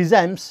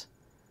regimes,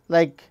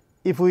 like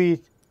if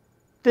we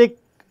take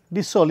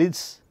these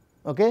solids,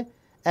 okay,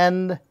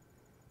 and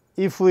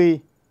if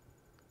we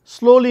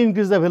slowly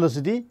increase the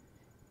velocity,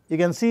 you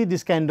can see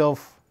this kind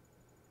of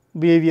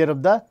behavior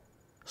of the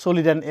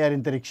solid and air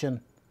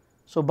interaction.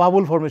 So,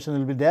 bubble formation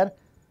will be there.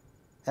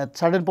 At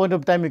certain point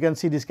of time, you can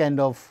see this kind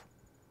of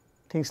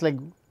things like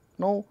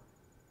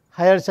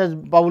higher size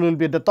bubble will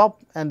be at the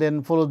top and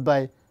then followed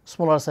by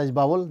smaller size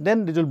bubble,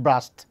 then it will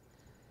burst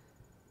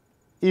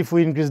if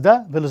we increase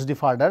the velocity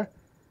further,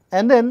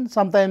 and then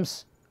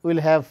sometimes we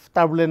will have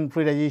turbulent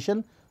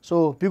fluidization.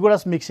 So,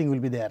 vigorous mixing will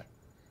be there.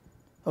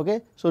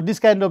 Okay. So, this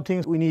kind of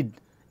things we need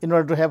in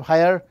order to have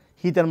higher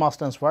heat and mass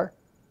transfer.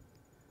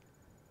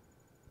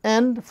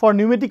 And for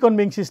pneumatic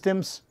conveying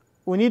systems,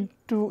 we need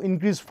to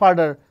increase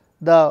further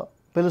the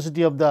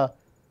velocity of the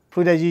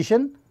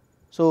fluidization.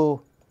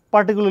 So,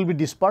 particle will be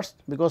dispersed,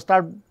 because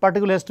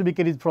particle has to be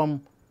carried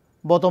from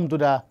bottom to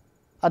the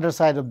other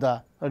side of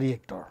the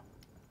reactor.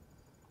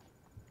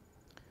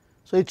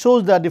 So, it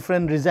shows the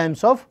different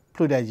regimes of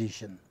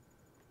fluidization.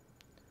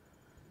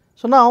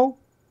 So, now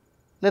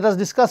let us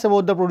discuss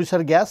about the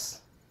producer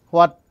gas,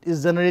 what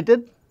is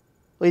generated.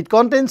 It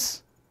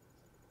contains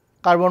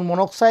carbon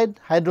monoxide,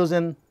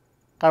 hydrogen,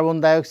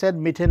 carbon dioxide,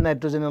 methane,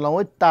 nitrogen along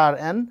with tar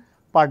and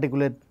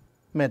particulate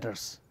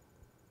matters.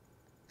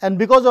 And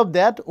because of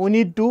that, we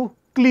need to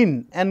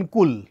clean and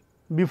cool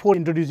before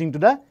introducing to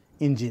the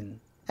engine.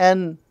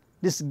 And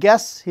this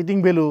gas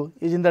heating value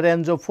is in the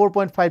range of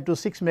 4.5 to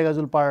 6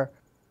 megajoule per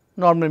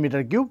normal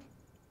meter cube,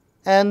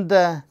 and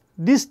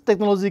this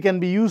technology can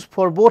be used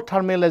for both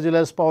thermal as well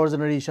as power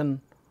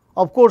generation.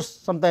 Of course,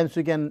 sometimes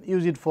we can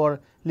use it for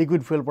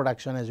liquid fuel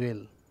production as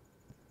well.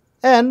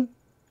 And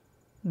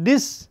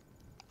this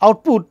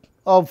output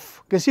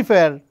of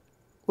gasifier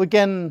we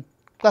can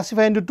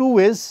classify into two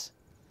ways,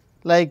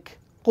 like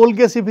cold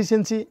gas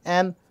efficiency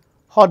and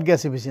hot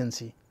gas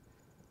efficiency.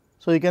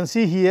 So, you can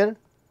see here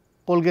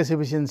cold gas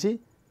efficiency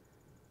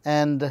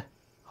and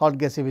hot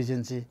gas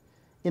efficiency.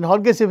 In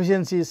hot gas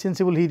efficiency,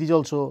 sensible heat is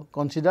also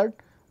considered,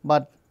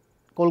 but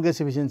cold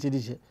gas efficiency,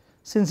 this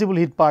sensible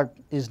heat part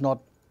is not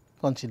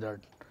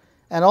considered.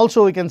 And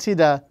also we can see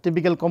the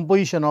typical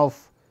composition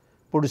of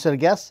producer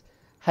gas.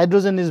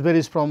 Hydrogen is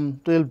varies from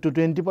 12 to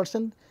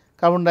 20%,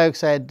 carbon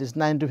dioxide is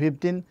 9 to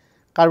 15,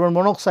 carbon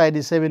monoxide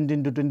is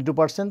 17 to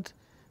 22%,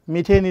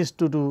 methane is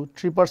 2 to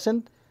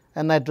 3%,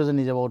 and nitrogen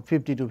is about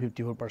 50 to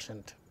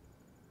 54%.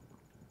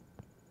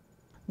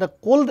 The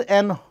cold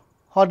and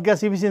hot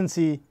gas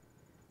efficiency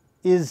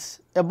is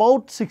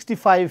about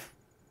 65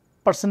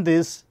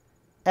 percentage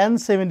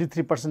and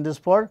 73 percentage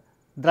for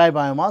dry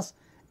biomass,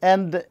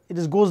 and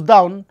it goes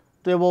down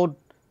to about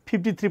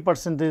 53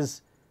 percentage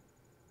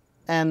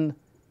and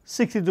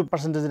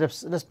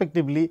 62%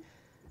 respectively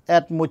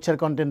at moisture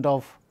content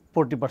of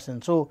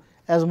 40%. So,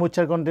 as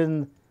moisture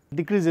content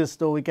decreases,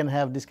 so we can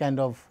have this kind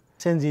of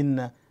change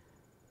in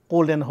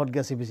cold and hot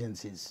gas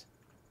efficiencies.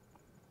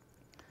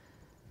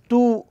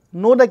 To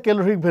know the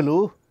calorific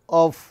value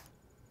of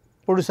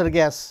producer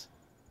gas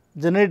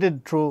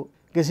generated through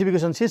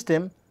gasification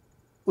system,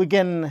 we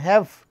can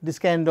have this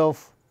kind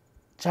of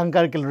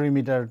Shankar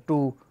calorimeter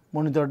to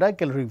monitor the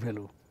calorific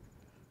value,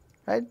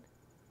 right.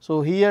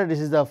 So, here this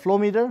is the flow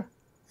meter,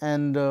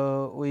 and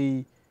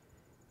we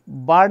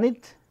burn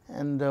it,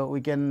 and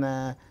we can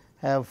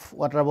have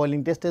water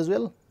boiling test as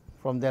well.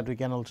 From that we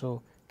can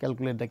also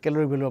calculate the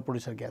calorific value of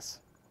producer gas.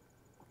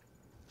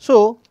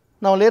 So,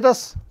 now let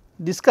us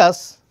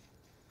discuss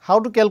how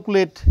to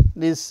calculate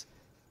this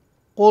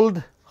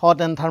cold,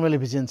 hot and thermal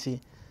efficiency.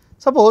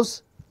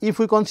 Suppose if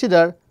we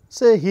consider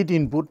say heat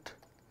input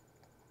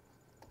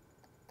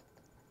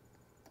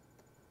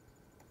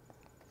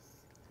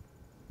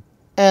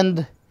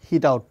and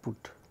heat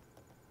output.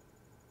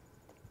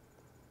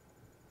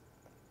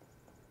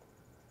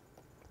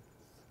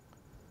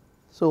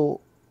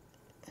 So,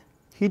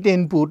 heat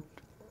input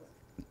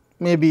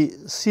may be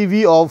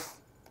CV of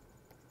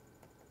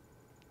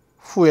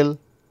fuel.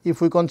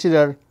 If we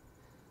consider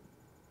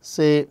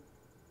say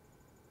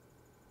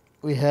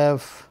we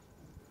have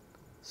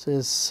say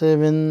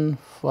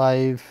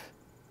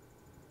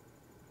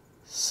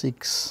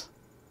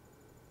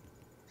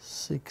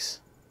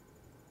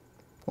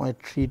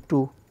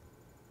 756.6.32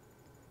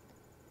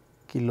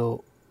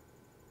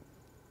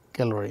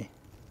 kilocalorie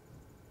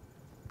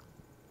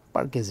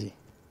per kg,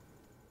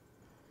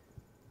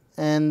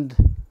 and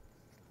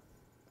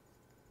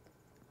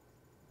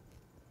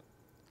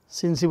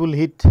sensible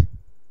heat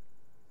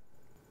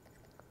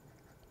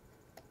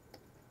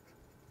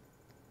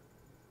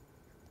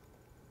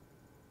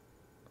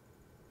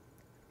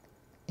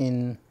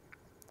in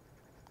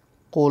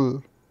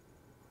coal,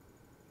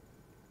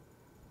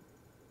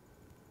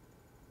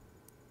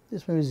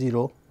 this may be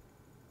 0.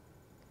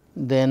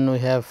 Then we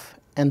have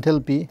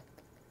enthalpy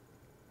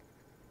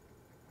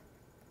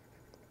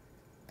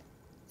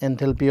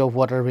of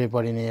water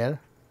vapor in air,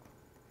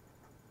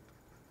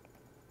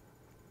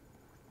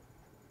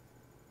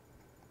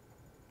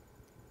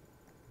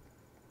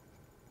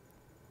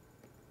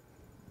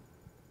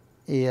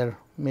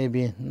 may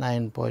be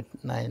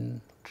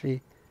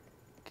 9.93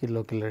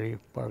 kilocalorie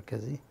per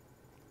kg.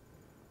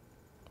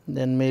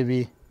 Then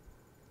maybe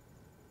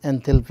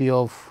enthalpy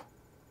of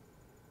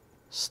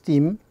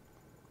steam,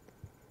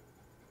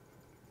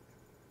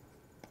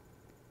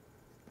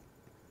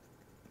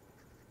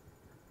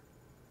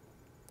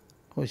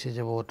 which is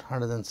about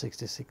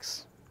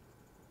 166.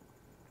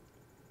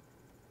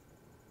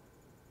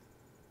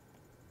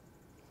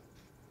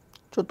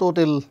 So,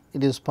 total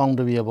it is found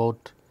to be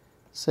about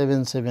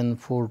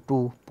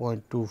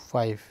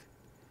 7742.25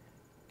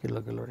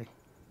 kilocalorie.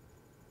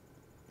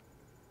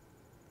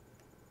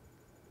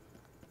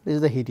 This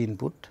is the heat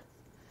input,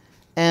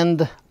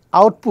 and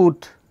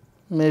output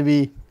may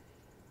be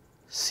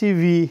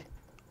CV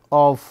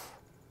of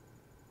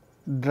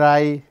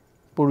dry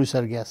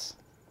producer gas.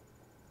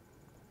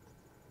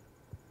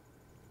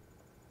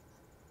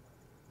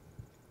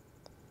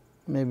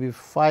 Maybe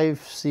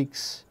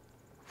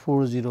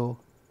 5640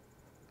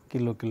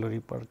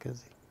 kilocalorie per kg,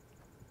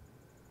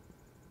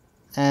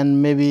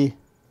 and maybe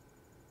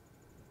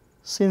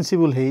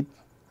sensible heat,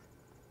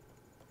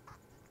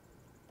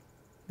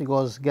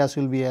 because gas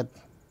will be at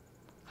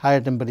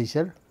higher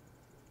temperature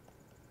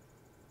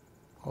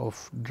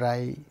of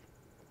dry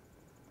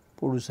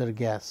producer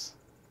gas,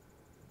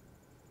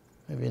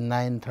 maybe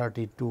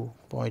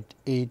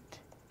 932.8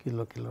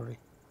 kilocalorie,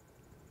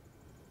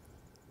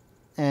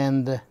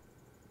 and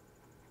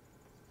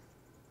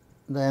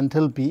the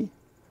enthalpy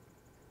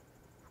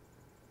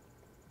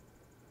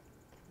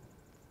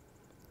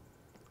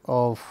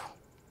of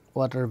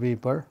water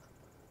vapor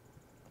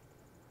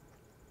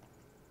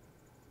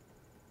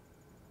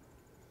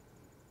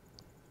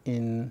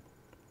in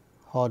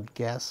hot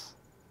gas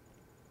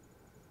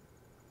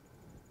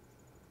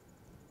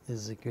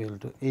is equal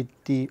to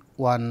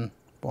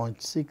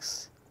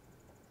 81.6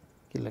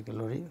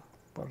 kilocalorie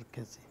per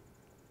kg.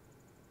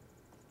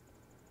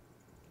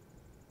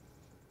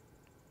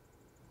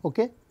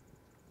 Okay.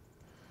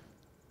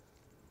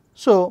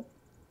 So,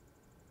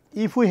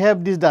 if we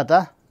have this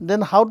data,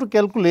 then how to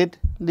calculate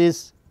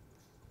this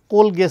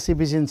coal gas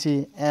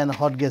efficiency and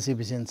hot gas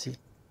efficiency.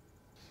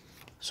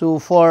 So,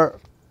 for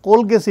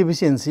coal gas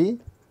efficiency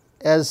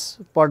as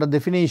per the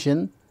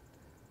definition,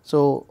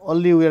 so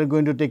only we are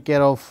going to take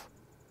care of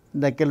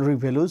the calorific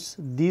values,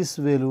 this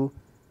value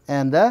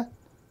and the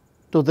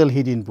total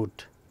heat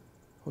input,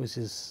 which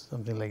is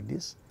something like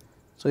this.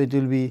 So, it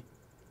will be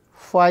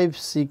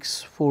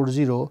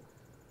 5640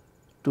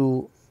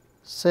 to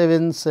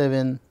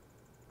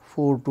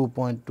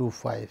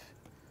 7742.25.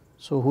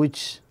 So,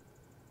 which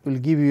will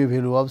give you a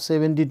value of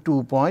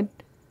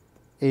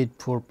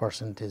 72.84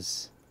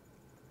 percentage.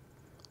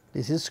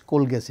 This is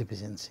coal gas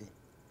efficiency.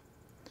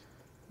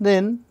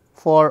 Then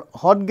for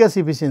hot gas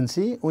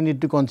efficiency, we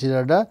need to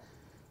consider the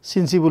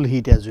sensible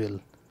heat as well.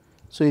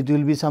 So, it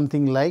will be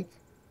something like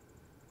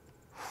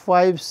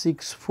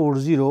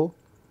 5640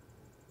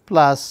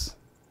 plus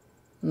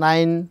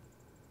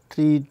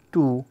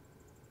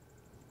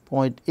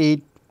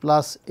 932.8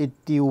 plus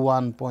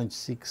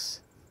 81.6.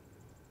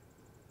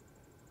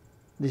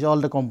 These are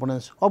all the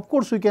components. Of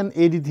course, we can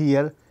add it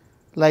here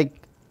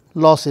like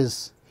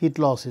losses, heat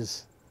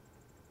losses,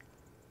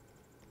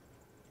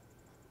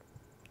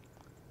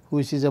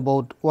 which is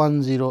about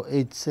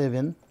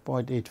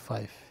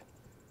 1087.85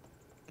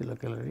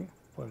 kilocalorie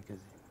per kg,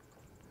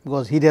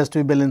 because heat has to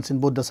be balanced in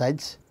both the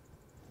sides,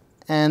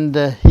 and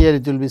here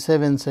it will be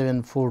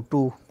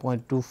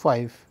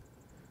 7742.25.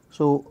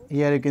 So,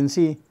 here you can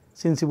see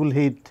sensible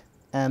heat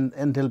and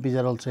enthalpies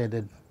are also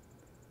added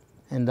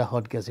in the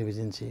hot gas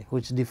efficiency,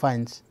 which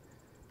defines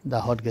the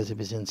hot gas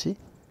efficiency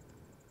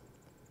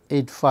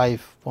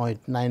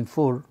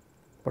 85.94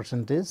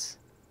 percentage.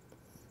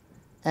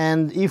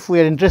 And if we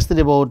are interested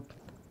about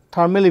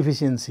thermal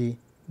efficiency,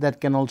 that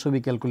can also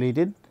be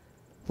calculated,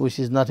 which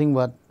is nothing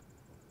but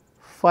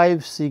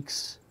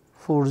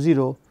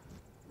 5640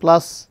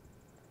 plus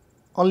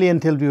only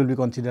enthalpy will be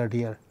considered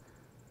here.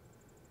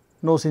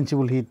 No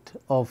sensible heat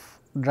of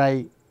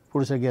dry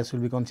producer gas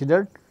will be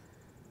considered,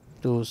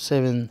 to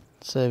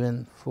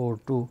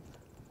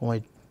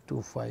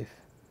 7742.25,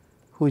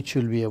 which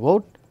will be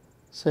about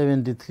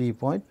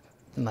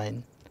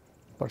 73.9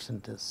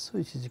 percentage,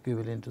 which is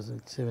equivalent to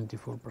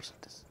 74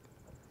 percentage.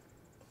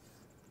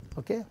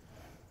 Okay.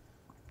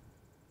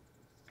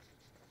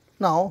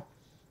 Now,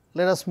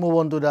 let us move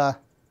on to the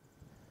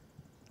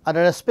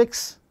other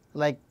aspects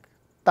like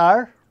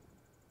tar.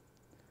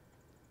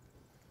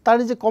 Tar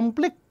is a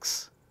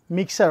complex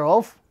mixture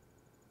of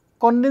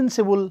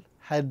condensable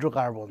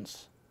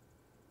hydrocarbons,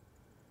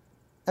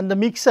 and the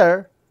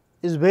mixture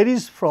is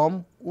varies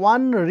from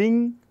one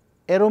ring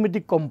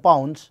aromatic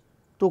compounds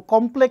to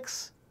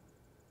complex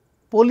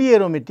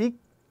polyaromatic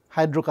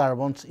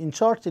hydrocarbons. In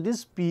short, it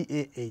is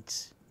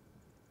PAH.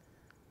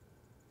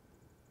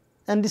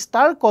 And this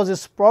tar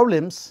causes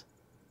problems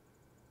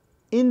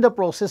in the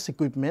process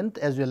equipment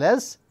as well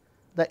as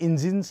the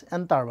engines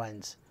and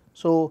turbines.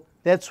 So,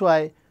 that is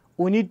why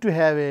we need to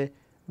have a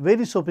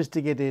very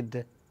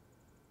sophisticated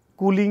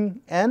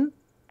cooling and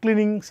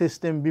cleaning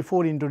system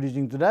before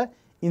introducing to the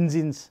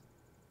engines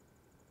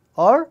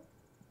or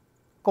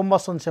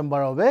combustion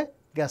chamber of a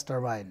gas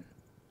turbine.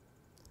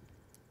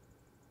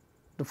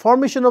 The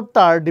formation of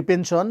tar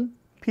depends on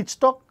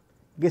feedstock,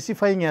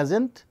 gasifying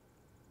agent,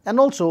 and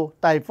also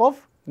type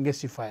of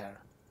gasifier.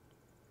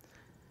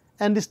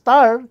 And this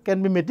tar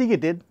can be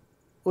mitigated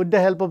with the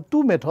help of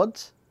two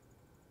methods.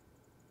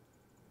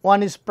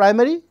 One is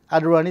primary,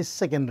 other one is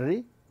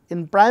secondary.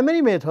 In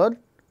primary method,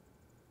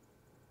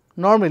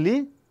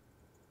 normally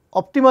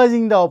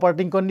optimizing the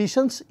operating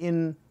conditions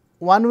in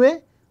one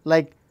way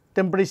like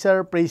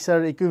temperature,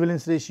 pressure,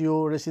 equivalence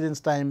ratio, residence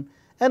time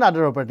and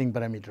other operating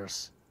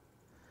parameters.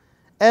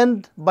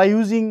 And by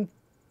using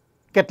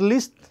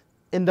catalyst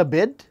in the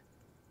bed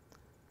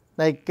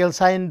like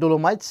calcine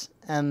dolomites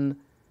and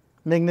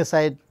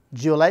magnesite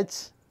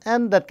zeolites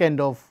and that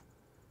kind of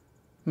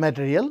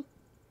material,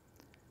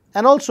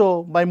 and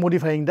also by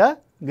modifying the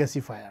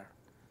gasifier.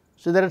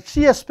 So, there are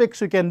three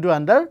aspects we can do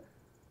under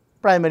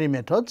primary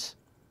methods,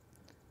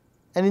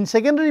 and in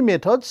secondary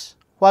methods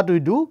what we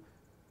do,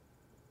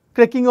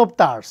 cracking of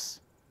tars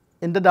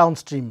in the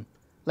downstream,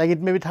 like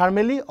it may be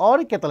thermally or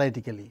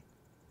catalytically,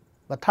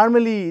 but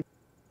thermally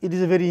it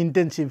is a very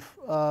intensive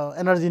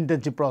energy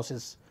intensive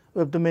process. We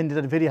have to maintain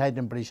at very high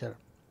temperature.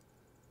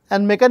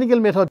 And mechanical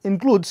method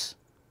includes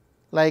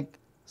like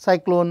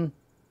cyclone,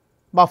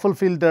 baffle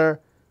filter,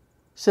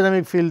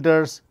 ceramic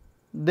filters,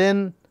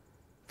 then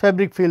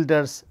fabric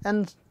filters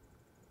and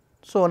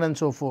so on and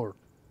so forth.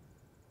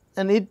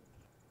 And it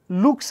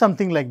looks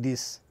something like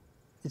this.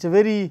 It is a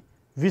very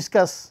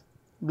viscous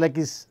black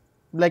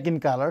in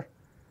color.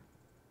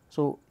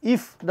 So,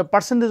 if the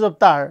percentage of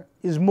tar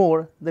is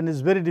more, then it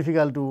is very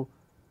difficult to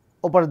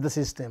operate the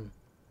system.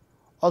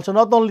 Also,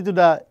 not only to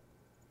the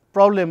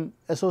problem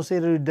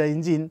associated with the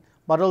engine,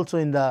 but also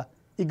in the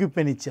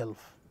equipment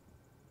itself.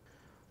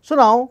 So,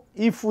 now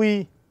if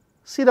we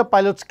see the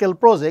pilot scale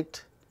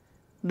project,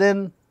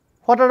 then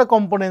what are the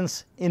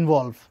components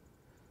involved?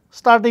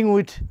 Starting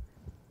with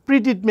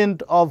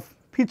pre-treatment of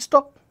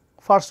feedstock.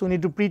 First we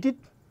need to pre-treat.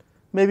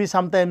 Maybe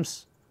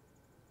sometimes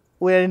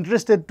we are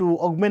interested to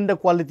augment the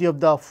quality of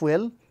the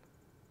fuel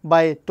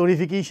by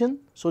torrefication.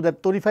 So,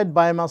 that torrefied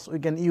biomass we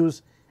can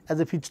use as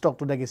a feedstock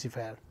to the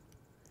gasifier.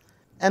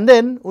 And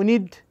then we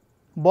need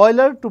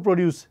boiler to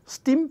produce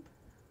steam,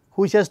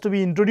 which has to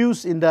be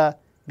introduced in the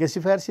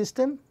gasifier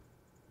system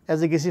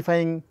as a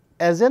gasifying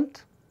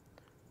agent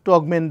to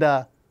augment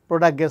the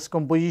product gas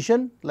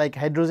composition like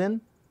hydrogen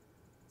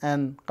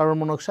and carbon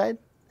monoxide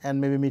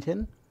and maybe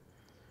methane.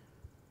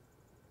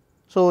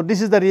 So,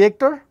 this is the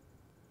reactor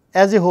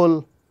as a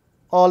whole,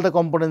 all the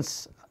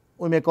components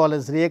we may call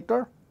as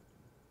reactor,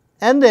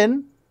 and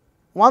then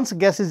once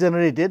gas is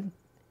generated,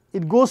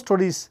 it goes through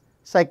this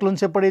cyclone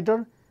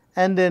separator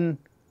and then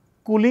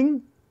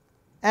cooling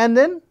and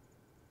then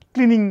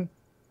cleaning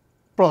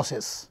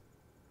process.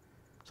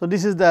 So,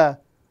 this is the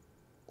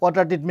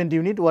water treatment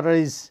unit. Water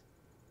is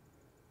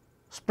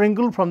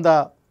sprinkled from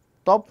the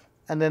top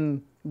and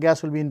then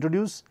gas will be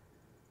introduced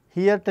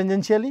here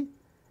tangentially,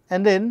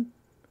 and then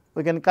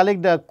we can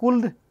collect the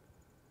cooled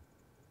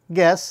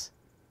gas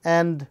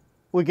and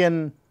we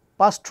can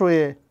pass through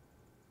a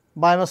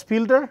biomass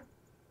filter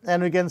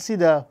and we can see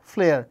the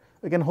flare.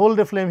 We can hold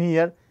the flame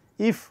here.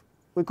 If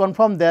we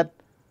confirm that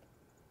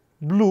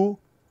blue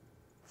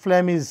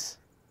flame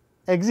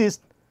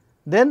exists,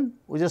 then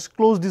we just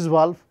close this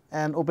valve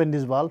and open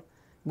this valve,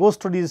 goes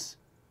through these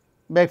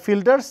back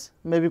filters,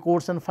 maybe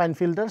coarse and fine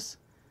filters,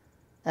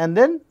 and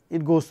then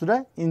it goes to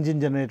the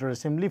engine generator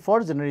assembly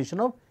for generation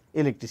of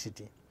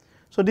electricity.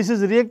 So, this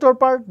is the reactor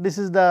part, this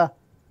is the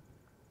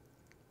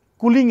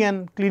cooling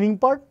and cleaning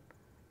part,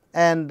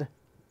 and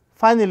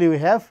finally, we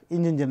have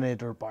engine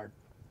generator part.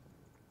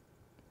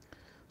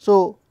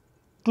 So,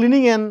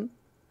 cleaning and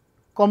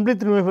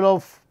complete removal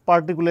of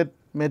particulate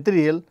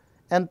material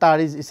and tar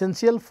is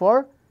essential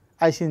for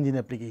IC engine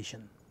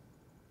application.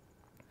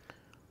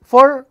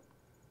 For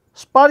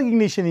spark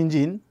ignition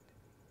engine,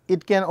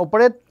 it can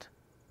operate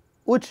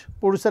with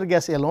producer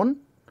gas alone,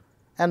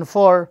 and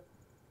for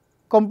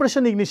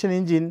compression ignition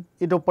engine,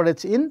 it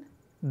operates in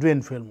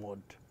drain fuel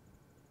mode.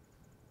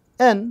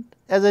 And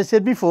as I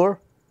said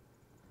before,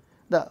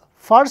 the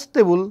first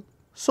table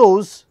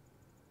shows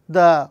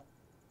the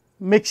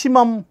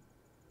maximum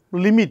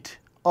limit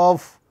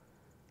of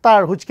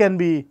tar which can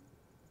be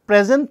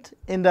present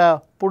in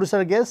the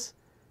producer gas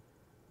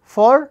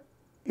for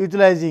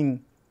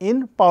utilizing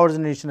in power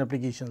generation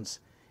applications.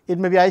 It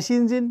may be IC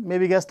engine,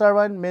 maybe gas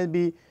turbine,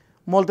 maybe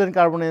molten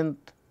carbonate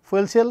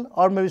fuel cell,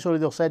 or maybe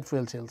solid oxide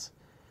fuel cells.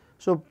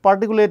 So,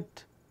 particulate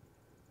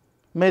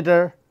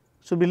matter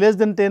should be less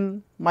than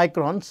 10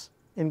 microns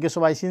in case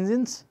of IC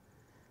engines,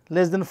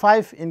 less than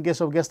 5 in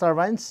case of gas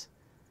turbines,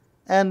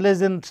 and less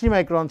than 3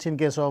 microns in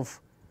case of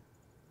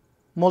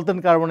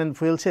molten carbonate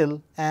fuel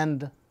cell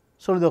and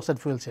solid oxide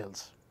fuel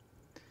cells.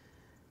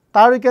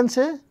 Tar we can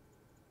say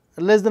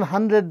less than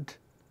 100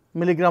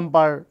 milligram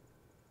per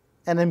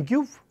nm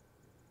cube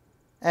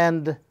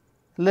and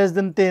less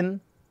than 10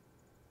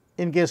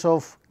 in case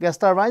of gas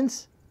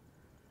turbines,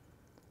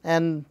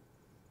 and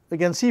we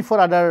can see for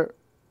other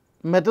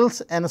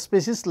metals and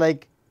species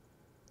like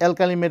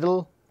alkali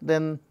metal,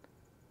 then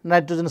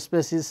nitrogen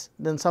species,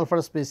 then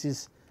sulfur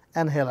species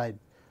and halide.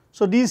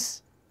 So,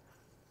 these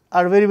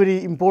are very,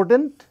 very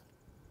important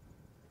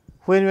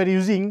when we are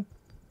using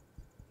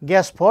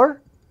gas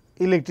for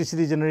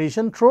electricity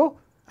generation through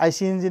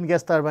IC engine,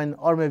 gas turbine,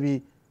 or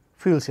maybe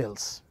fuel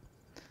cells.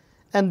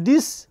 And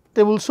this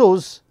table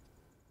shows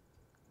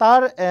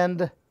tar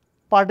and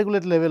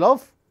particulate level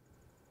of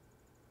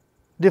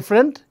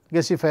different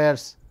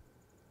gasifiers.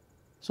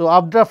 So,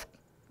 updraft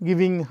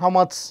giving how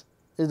much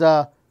is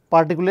the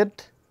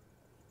particulate,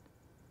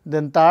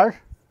 then tar,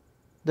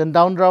 then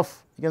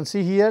downdraft you can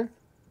see here,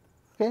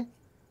 okay.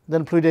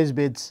 Then fluidized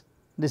beds,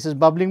 this is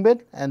bubbling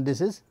bed and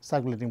this is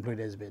circulating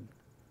fluidized bed.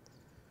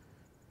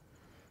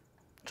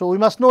 So, we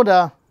must know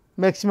the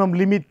maximum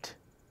limit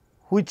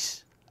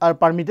which are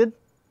permitted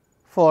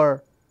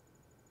for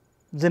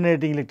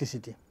generating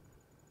electricity.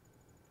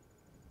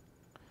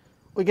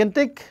 We can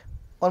take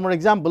one more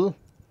example,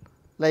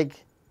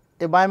 like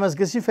a biomass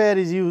gasifier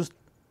is used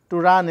to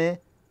run a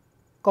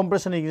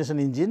compression ignition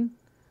engine.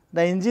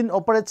 The engine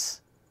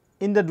operates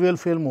in the dual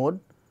fuel mode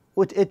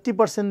with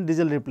 80%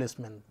 diesel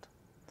replacement.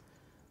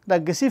 The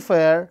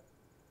gasifier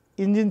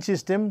engine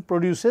system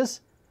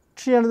produces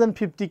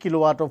 350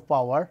 kilowatt of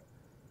power.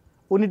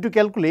 We need to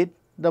calculate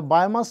the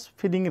biomass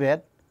feeding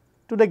rate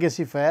to the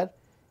gasifier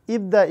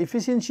if the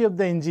efficiency of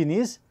the engine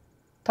is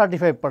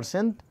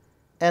 35%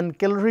 and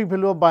calorific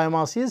value of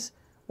biomass is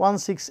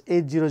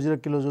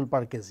 16800 kilojoule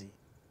per kg.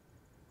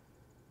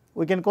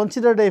 We can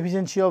consider the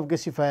efficiency of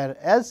gasifier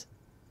as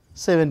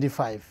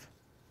 75.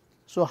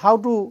 So, how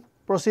to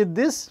proceed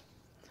this?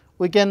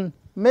 We can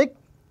make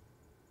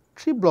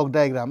 3 block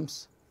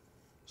diagrams.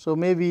 So,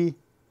 maybe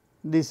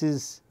this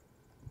is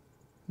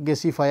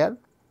gasifier,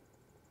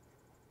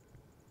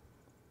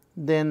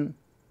 then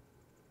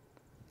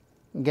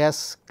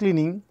gas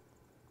cleaning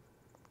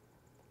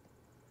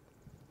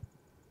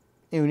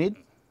unit,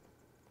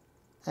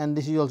 and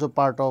this is also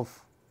part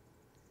of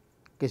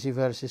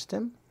gasifier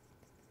system,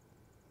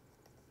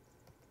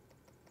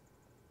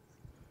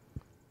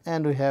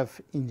 and we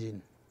have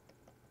engine.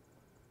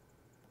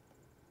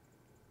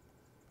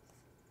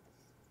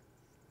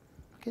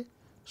 Okay.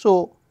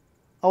 So,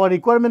 our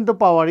requirement of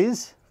power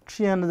is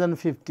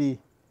 350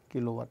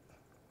 kilowatt,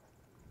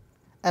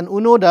 and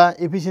we know the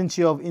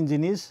efficiency of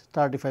engine is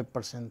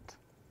 35%.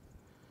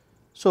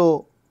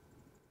 So,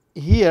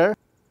 here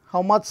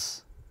how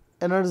much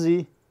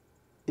energy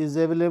is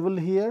available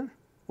here,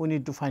 we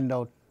need to find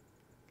out,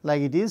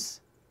 like it is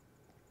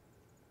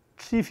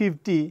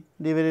 350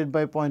 divided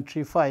by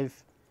 0.35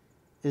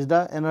 is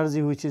the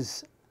energy which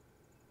is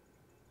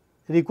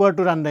required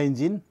to run the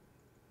engine,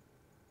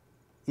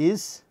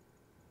 is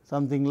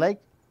something like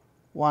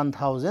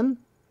 1000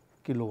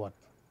 kilowatt.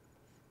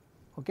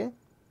 Okay.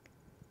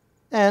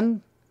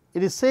 And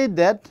it is said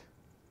that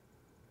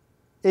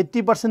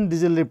 80%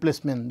 diesel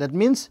replacement, that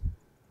means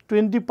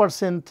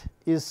 20%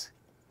 is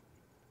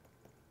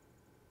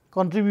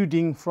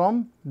contributing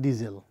from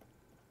diesel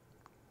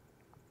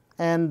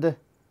and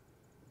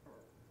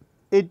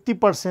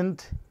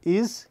 80%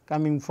 is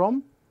coming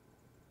from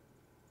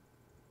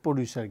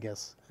producer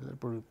gas,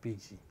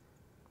 PG.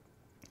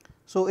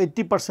 So,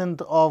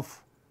 80%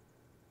 of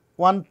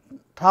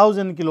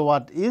 1000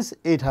 kilowatt is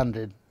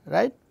 800,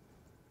 right.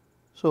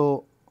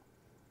 So,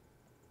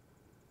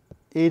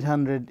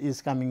 800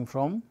 is coming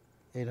from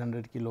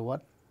 800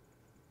 kilowatt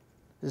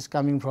is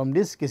coming from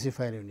this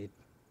gasifier unit,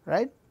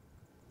 right,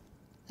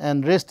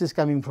 and rest is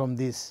coming from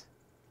this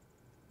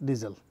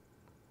diesel.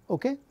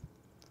 Okay.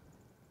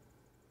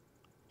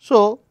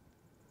 So,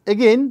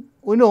 again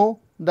we know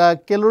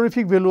the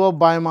calorific value of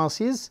biomass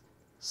is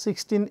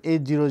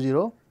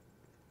 16800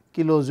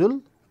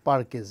 kilojoule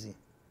per kg.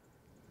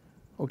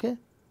 Okay.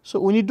 So,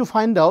 we need to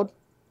find out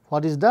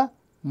what is the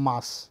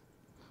mass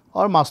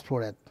or mass flow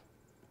rate.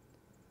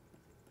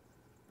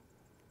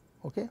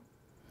 Okay.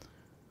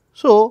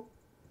 So,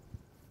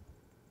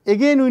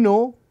 again we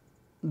know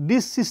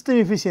this system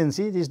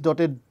efficiency, this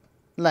dotted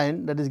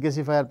line, that is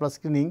gasifier plus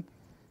screening,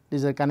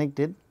 these are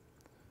connected.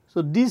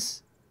 So,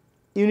 this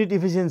unit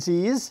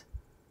efficiency is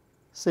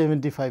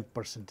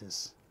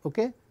 75%.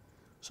 Okay.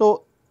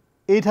 So,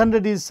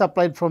 800 is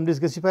supplied from this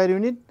gasifier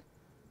unit.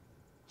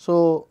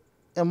 So,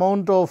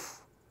 amount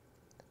of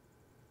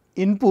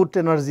input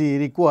energy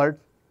required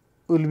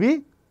will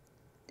be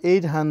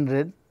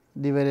 800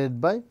 divided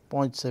by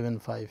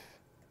 0.75,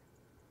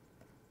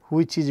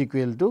 which is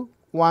equal to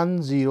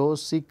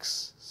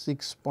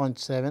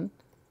 1066.7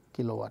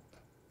 kilowatt.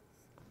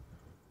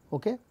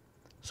 Okay.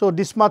 So,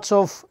 this much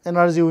of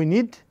energy we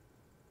need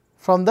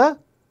from the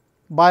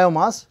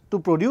biomass to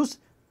produce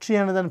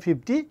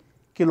 350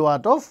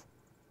 kilowatt of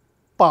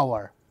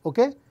power.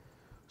 Okay.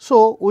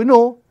 So, we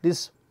know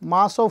this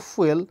mass of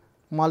fuel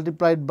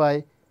multiplied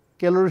by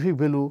calorific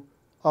value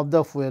of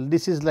the fuel,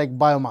 this is like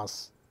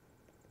biomass,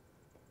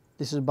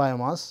 this is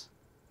biomass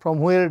from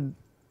where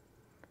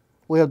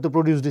we have to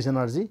produce this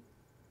energy,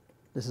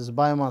 this is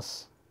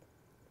biomass,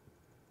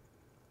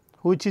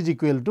 which is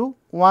equal to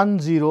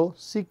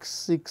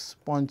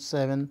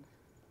 1066.7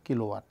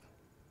 kilowatt.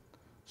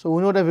 So,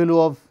 we know the value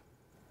of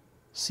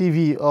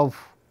CV of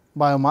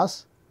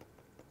biomass.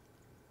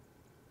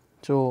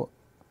 So,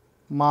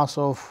 mass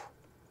of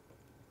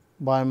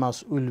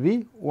biomass will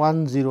be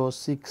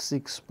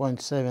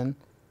 1066.7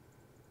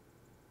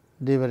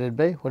 divided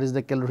by what is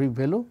the calorific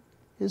value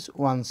is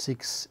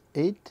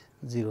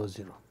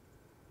 16800,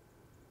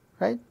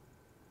 right.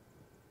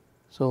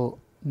 So,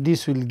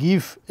 this will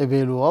give a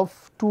value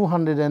of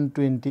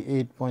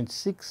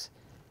 228.6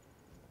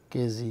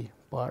 kg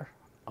per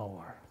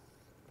hour.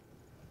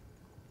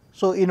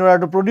 So, in order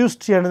to produce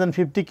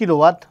 350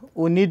 kilowatt,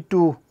 we need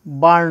to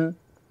burn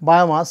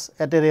biomass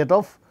at a rate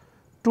of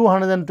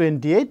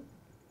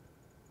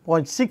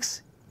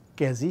 228.6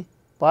 kg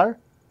per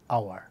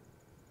hour.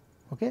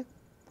 Okay.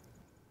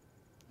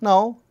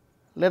 Now,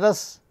 let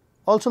us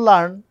also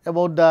learn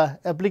about the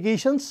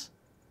applications.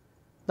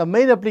 The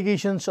main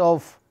applications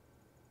of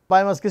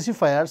biomass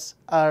gasifiers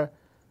are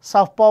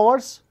shaft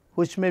powers,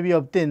 which may be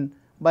obtained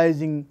by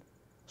using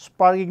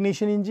spark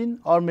ignition engine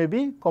or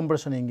maybe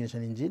compression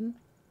ignition engine,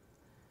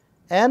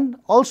 and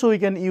also we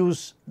can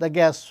use the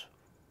gas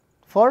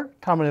for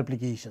thermal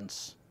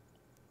applications.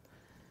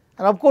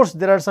 And of course,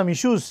 there are some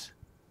issues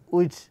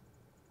with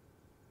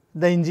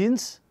the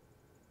engines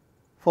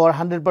for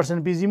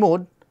 100% PG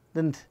mode.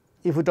 Then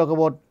if we talk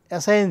about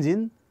SI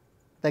engine,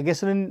 the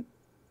gasoline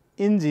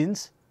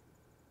engines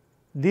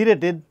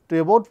derated to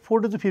about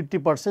 40 to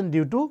 50%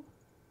 due to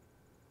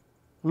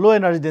low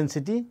energy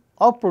density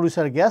of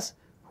producer gas,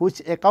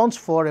 which accounts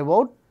for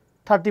about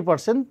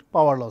 30%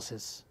 power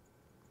losses.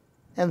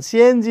 And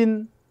CI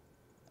engine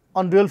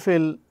on dual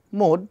fuel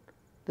mode,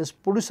 this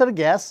producer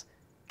gas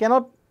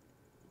cannot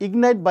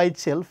ignite by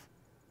itself,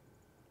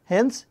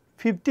 hence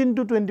 15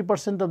 to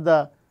 20% of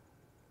the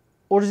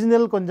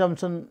original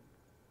consumption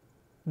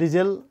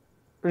diesel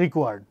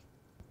required.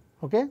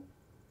 Okay.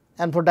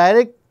 And for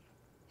direct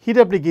heat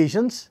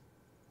applications,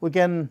 we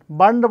can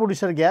burn the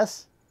producer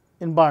gas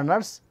in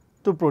burners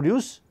to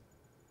produce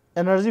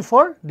energy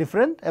for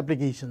different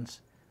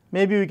applications.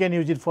 Maybe we can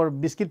use it for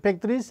biscuit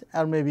factories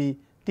or maybe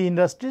tea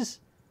industries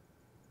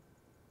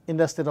in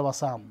the state of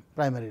Assam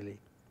primarily.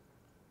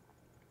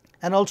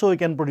 And also we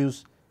can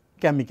produce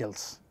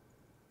chemicals,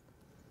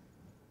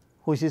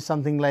 which is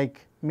something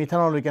like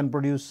methanol we can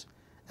produce,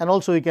 and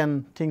also we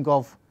can think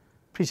of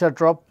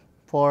Fischer-Tropsch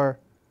for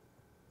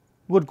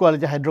good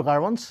quality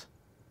hydrocarbons.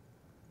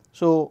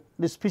 So,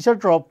 this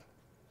Fischer-Tropsch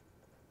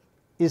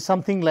is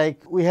something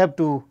like we have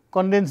to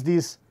condense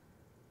this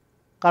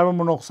carbon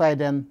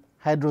monoxide and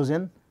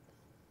hydrogen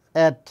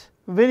at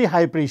very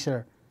high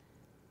pressure.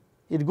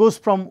 It goes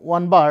from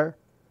 1 bar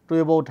to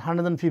about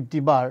 150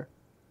 bar,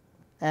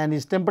 and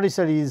its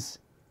temperature is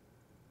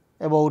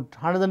about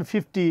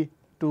 150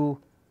 to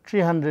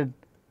 300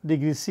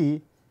 degrees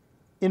C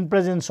in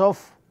presence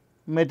of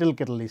metal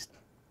catalyst.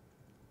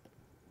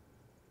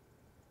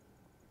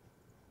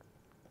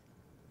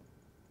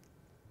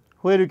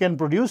 where you can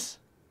produce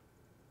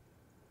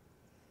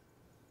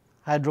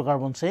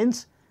hydrocarbon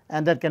chains,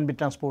 and that can be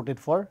transported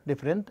for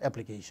different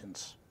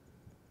applications.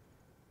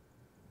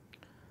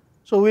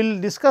 So, we will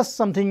discuss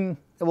something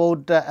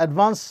about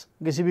advanced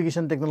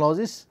gasification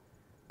technologies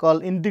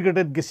called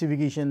integrated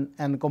gasification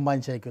and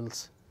combined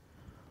cycles.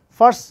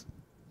 First,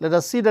 let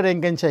us see the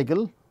Rankine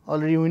cycle.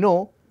 Already we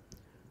know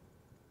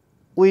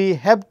we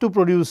have to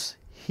produce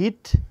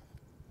heat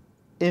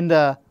in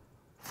the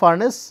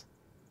furnace,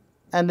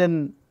 and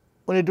then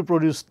we need to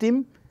produce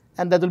steam,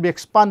 and that will be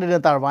expanded in a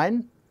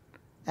turbine,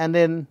 and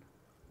then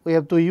we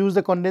have to use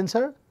the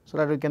condenser, so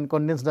that we can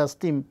condense the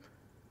steam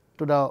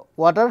to the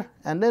water,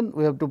 and then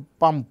we have to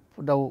pump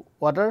the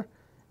water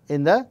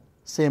in the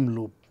same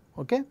loop.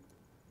 Okay.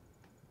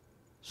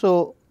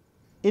 So,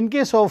 in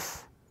case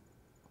of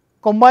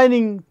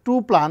combining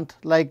two plants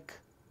like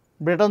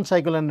Brayton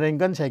cycle and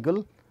Rankine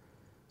cycle,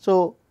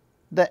 so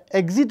the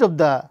exit of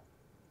the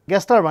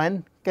gas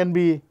turbine can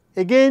be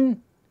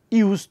again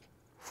used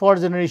for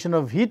generation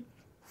of heat,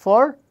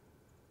 for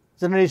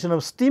generation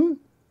of steam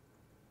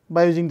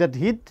by using that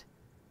heat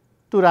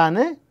to run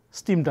a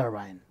steam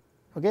turbine.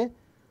 Okay.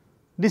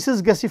 This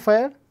is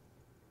gasifier,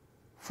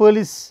 fuel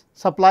is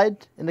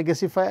supplied in the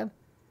gasifier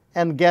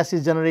and gas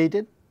is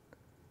generated,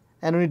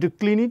 and we need to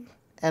clean it,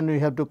 and we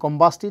have to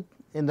combust it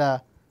in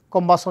the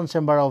combustion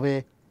chamber of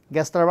a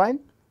gas turbine,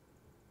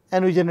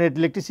 and we generate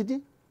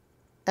electricity.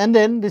 And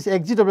then this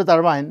exit of the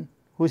turbine,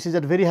 which is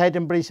at very high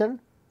temperature,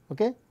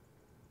 okay,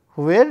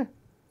 where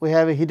we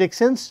have a heat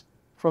exchange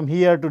from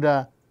here to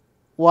the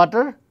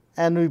water,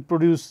 and we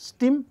produce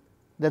steam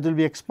that will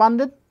be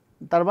expanded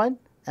turbine,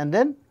 and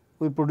then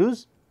we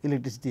produce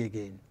electricity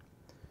again.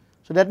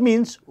 So, that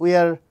means we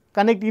are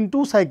connecting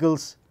two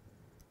cycles,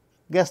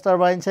 gas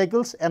turbine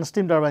cycles and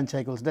steam turbine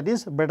cycles, that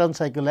is Brayton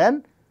cycle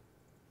and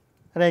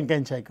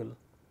Rankine cycle.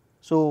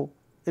 So,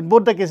 in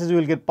both the cases we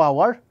will get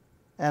power,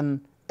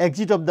 and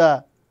exit of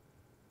the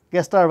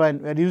gas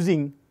turbine we are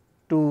using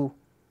to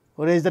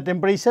raise the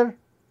temperature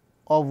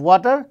of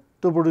water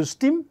to produce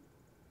steam,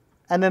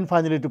 and then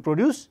finally to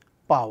produce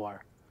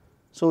power.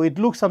 So, it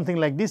looks something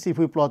like this if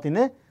we plot in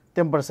a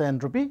temperature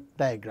entropy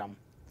diagram.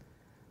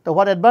 So,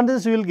 what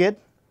advantages we will get?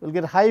 We will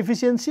get high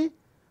efficiency,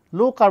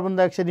 low carbon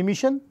dioxide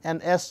emission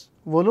and S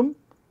volume,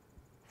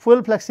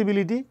 fuel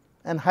flexibility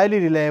and highly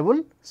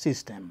reliable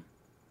system.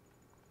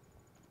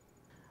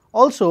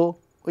 Also,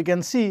 we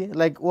can see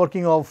like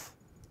working of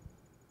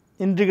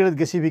integrated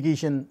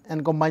gasification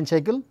and combined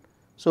cycle.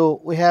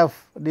 So, we have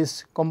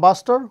this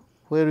combustor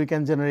where we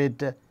can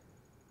generate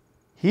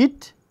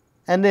heat,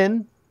 and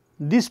then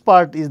this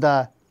part is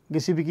the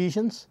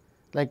gasifications,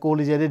 like coal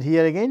is added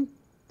here again,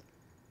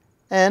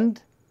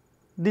 and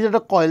these are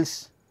the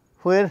coils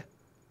where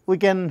we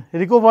can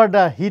recover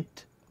the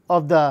heat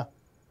of the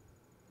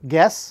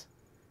gas,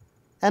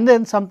 and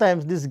then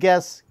sometimes this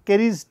gas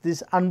carries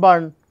this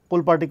unburned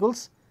coal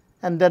particles,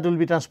 and that will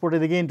be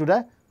transported again to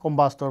the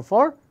combustor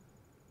for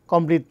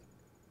complete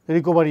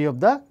recovery of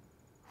the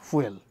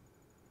fuel.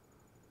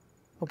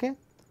 Okay.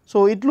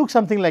 So, it looks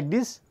something like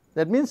this.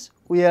 That means,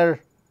 we are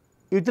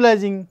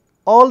utilizing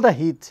all the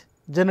heat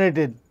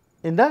generated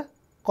in the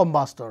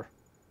combustor.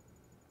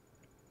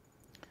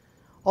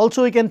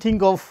 Also, we can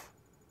think of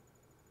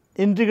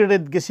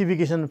integrated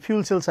gasification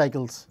fuel cell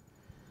cycles.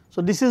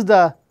 So, this is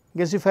the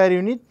gasifier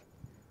unit,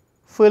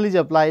 fuel is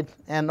applied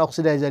and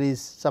oxidizer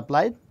is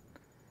supplied,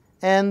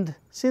 and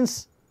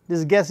since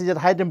this gas is at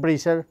high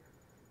temperature,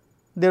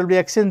 there will be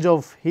exchange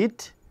of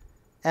heat,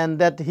 and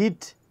that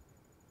heat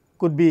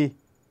could be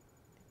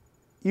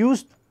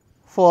used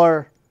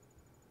for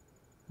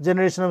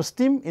generation of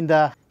steam in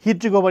the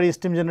heat recovery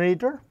steam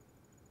generator,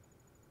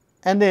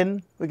 and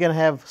then we can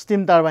have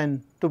steam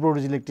turbine to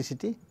produce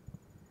electricity,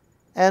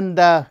 and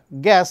the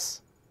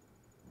gas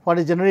what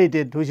is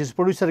generated, which is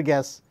producer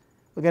gas,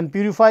 we can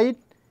purify it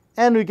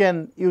and we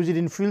can use it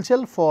in fuel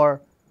cell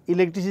for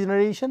electricity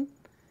generation,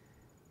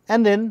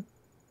 and then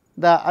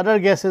the other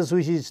gases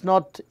which is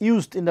not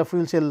used in the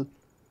fuel cell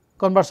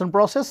conversion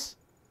process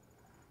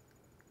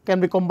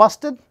can be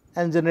combusted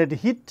and generate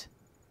heat,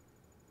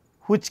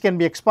 which can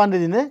be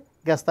expanded in a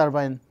gas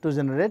turbine to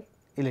generate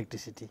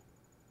electricity.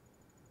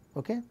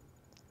 Okay.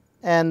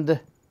 And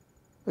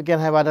we can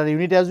have other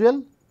unit as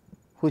well,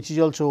 which is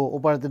also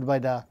operated by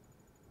the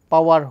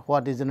power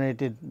what is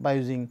generated by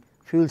using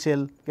fuel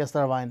cell, gas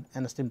turbine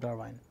and steam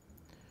turbine.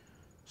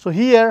 So,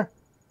 here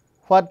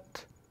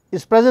what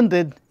is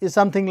presented is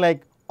something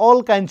like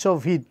all kinds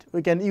of heat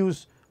we can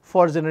use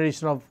for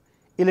generation of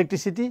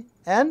electricity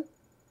and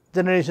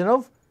generation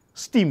of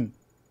steam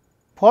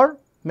for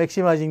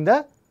maximizing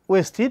the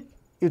waste heat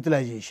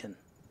utilization.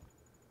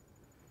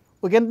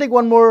 We can take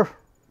one more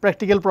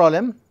practical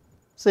problem.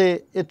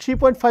 Say a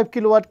 3.5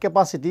 kilowatt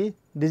capacity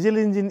diesel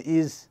engine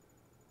is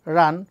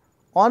run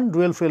on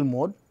dual fuel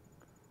mode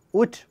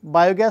with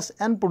biogas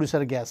and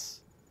producer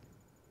gas.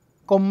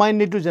 Combined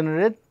need to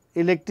generate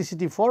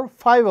electricity for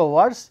 5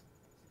 hours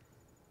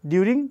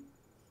during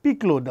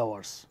peak load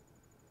hours.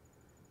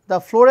 The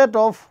flow rate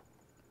of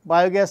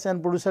biogas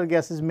and producer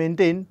gas is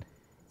maintained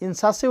in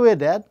such a way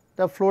that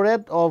the flow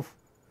rate of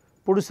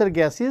producer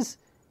gas is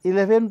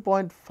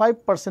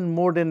 11.5%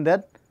 more than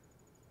that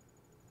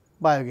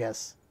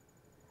biogas,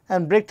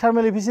 and brake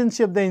thermal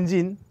efficiency of the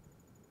engine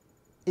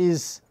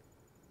is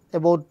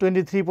about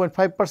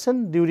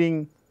 23.5%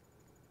 during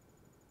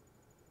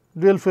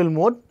dual fuel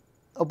mode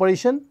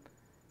operation,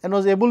 and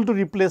was able to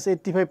replace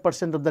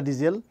 85% of the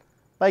diesel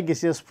by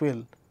gaseous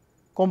fuel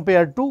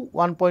compared to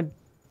 1.25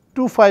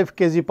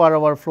 kg per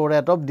hour flow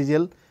rate of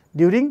diesel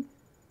during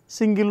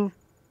single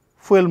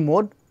fuel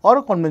mode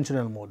or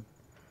conventional mode.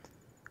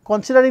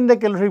 Considering the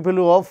calorific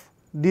value of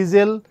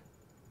diesel,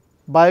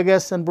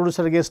 biogas and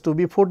producer gas to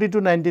be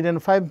 42, 19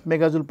 and 5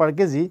 megajoule per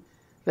kg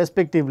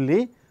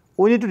respectively,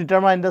 we need to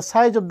determine the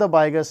size of the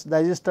biogas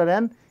digester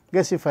and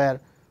gasifier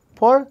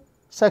for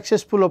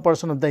successful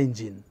operation of the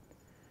engine.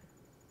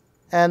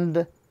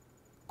 And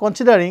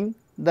considering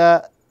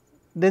the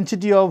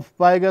density of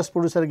biogas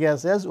producer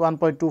gas as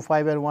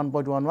 1.25 and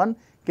 1.11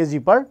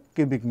 kg per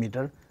cubic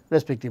meter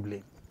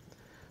respectively.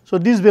 So,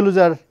 these values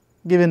are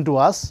given to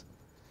us.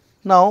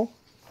 Now,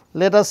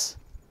 let us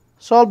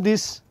solve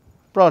this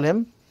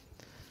problem.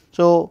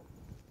 So,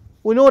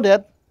 we know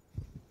that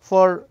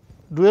for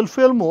dual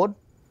fuel mode,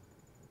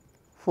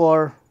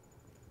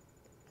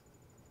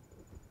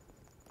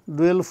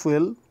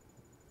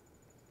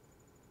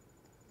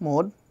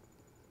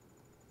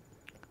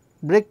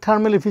 brake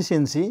thermal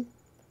efficiency,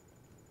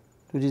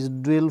 which is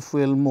dual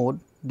fuel mode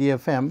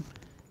DFM,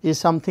 is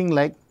something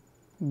like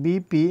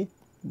BP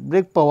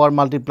brake power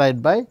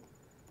multiplied by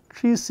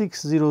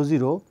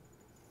 3600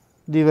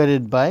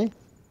 divided by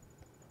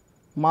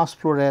mass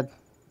flow rate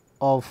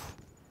of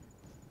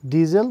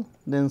diesel,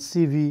 then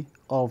CV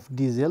of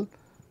diesel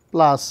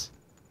plus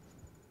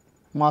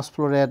mass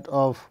flow rate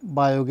of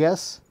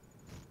biogas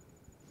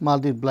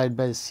multiplied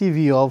by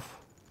CV of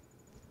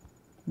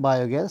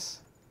biogas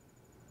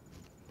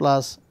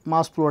plus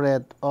mass flow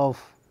rate of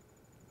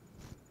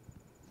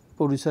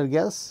producer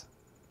gas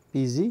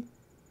PG,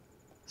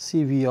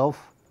 CV of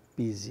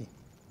PG.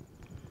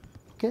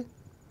 Okay.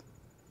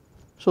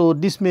 So,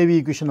 this may be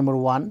equation number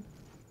 1,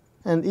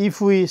 and if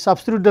we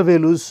substitute the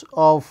values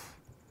of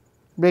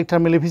brake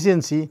thermal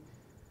efficiency,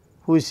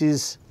 which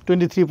is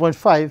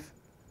 23.5,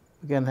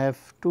 we can have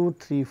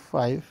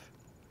 235,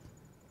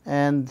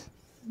 and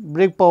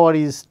brake power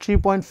is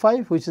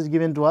 3.5, which is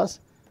given to us,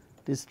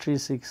 this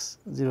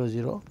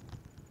 3600.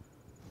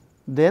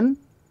 Then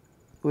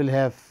we will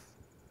have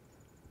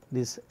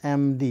this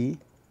MD,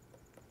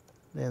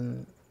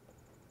 then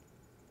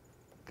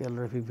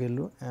calorific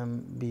value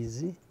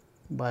MBG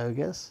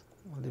biogas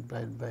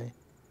multiplied by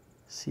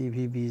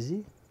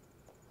CVBG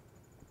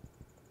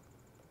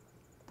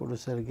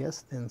producer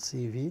gas, then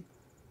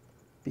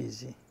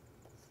CVPG.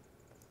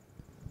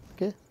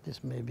 Okay,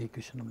 this may be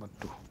equation number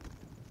 2.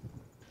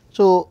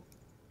 So,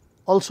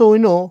 also we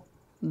know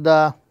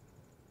the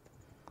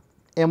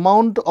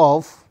amount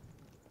of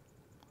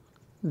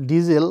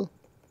diesel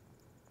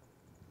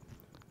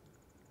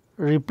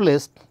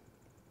replaced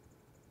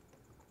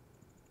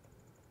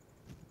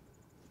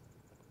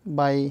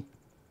by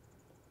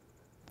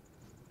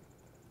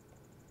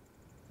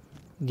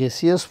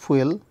gaseous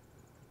fuel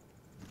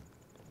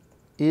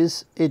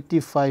is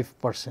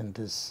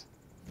 85%.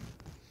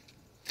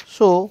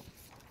 So,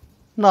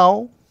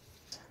 now,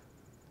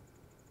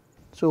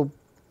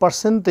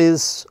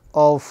 percentage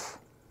of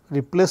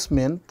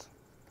replacement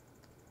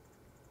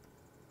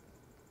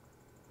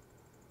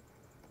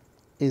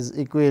is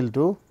equal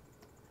to,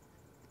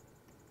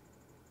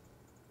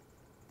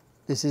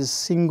 this is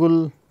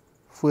single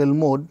fuel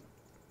mode,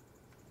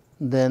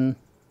 then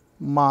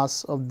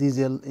mass of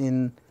diesel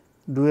in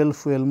dual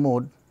fuel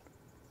mode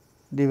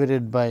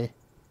divided by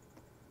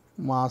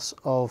mass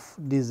of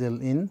diesel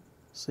in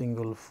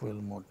single fuel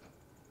mode.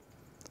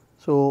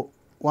 So,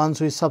 once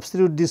we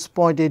substitute this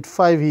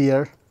 0.85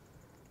 here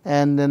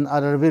and then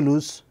other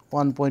values,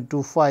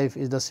 1.25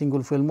 is the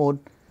single fuel mode,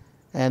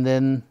 and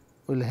then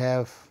we will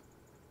have,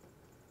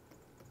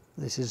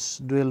 this is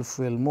dual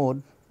fuel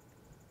mode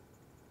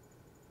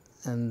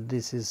and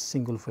this is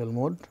single fuel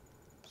mode.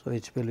 So,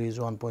 each value is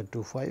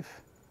 1.25.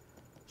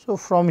 So,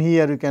 from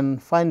here you can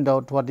find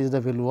out what is the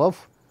value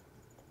of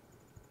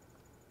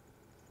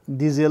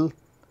diesel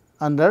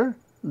under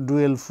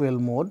dual fuel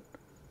mode,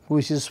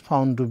 which is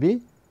found to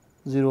be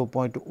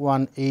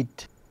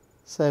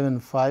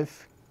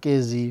 0.1875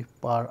 kg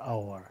per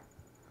hour.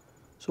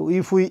 So,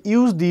 if we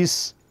use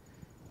this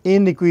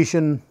in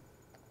equation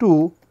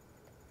 2,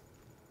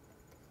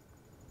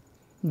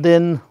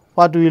 then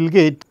what we will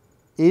get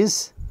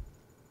is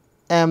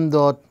m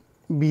dot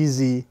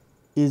Bg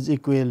is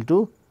equal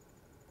to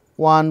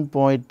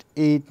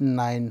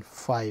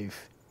 1.895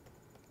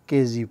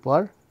 kg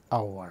per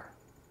hour.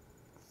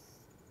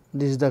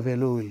 This is the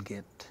value we will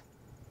get.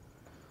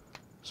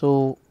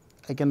 So,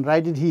 I can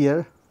write it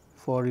here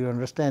for your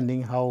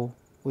understanding how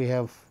we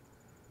have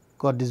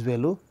got this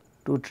value.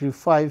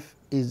 235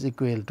 is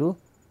equal to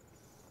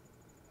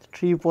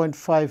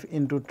 3.5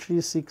 into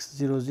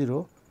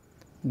 3600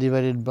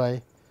 divided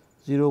by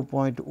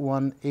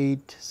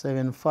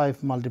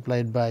 0.1875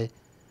 multiplied by,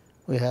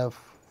 we have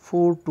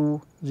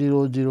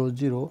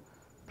 42000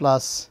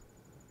 plus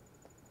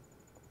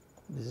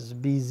this is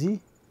Bg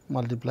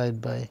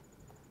multiplied by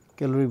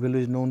calorie value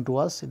is known to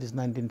us, it is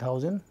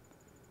 19,000,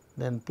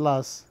 then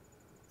plus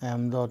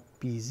m dot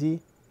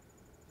Pg,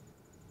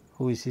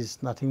 which is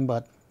nothing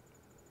but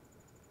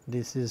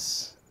this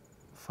is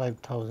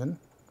 5,000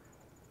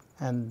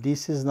 and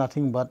this is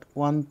nothing but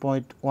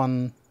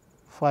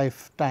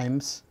 1.15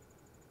 times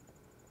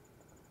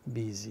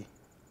Bg.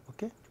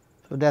 Okay.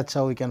 So, that is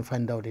how we can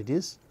find out it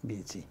is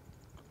Bg.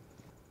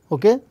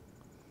 Okay.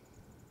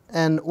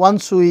 And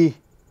once we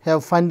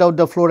have find out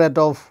the flow rate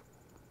of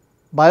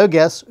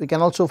biogas, we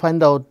can also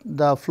find out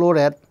the flow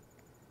rate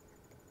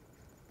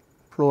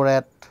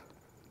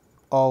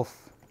of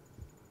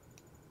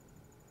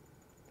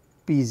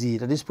Pg,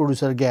 that is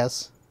producer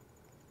gas,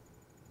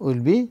 will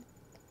be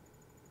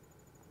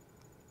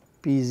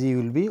Pg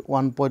will be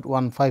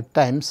 1.15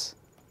 times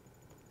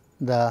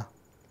the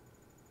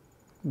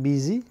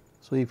Bg.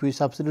 So, if we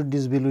substitute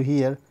this value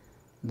here,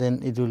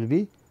 then it will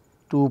be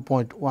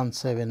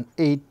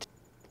 2.178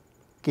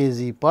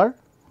 kg per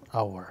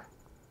hour.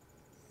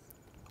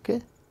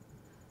 Okay.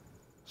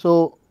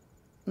 So,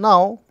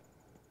 now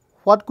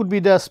what could be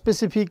the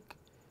specific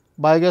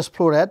biogas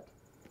flow rate?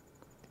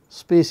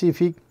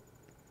 Specific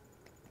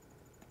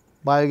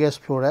biogas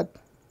flow rate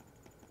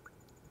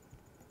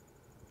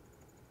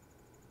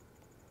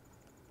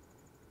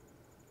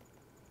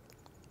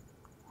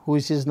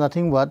which is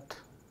nothing but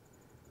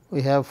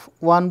we have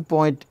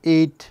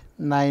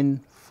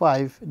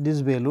 1.895 this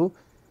value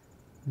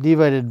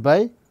divided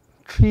by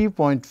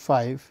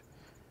 3.5,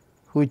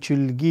 which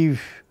will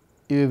give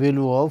you a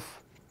value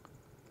of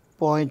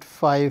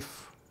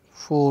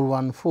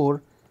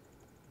 0.5414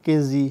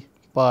 kg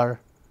per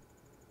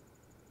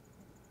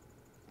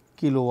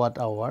kilowatt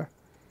hour.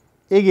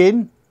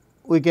 Again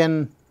we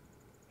can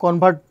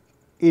convert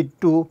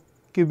it to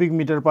cubic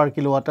meter per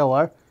kilowatt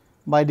hour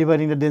by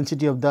dividing the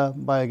density of the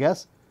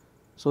biogas.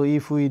 So,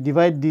 if we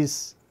divide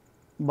this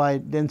by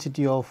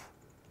density of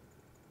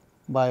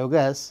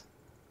biogas,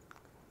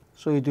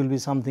 so it will be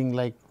something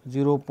like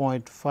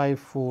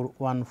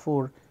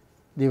 0.5414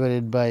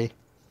 divided by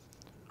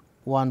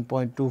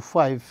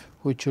 1.25,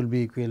 which will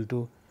be equal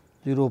to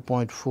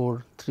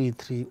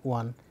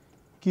 0.4331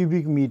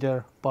 cubic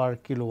meter per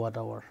kilowatt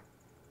hour.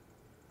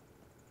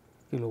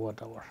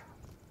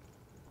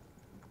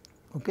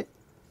 Okay.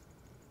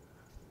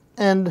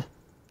 And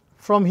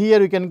from here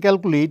we can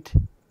calculate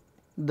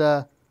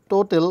the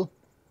total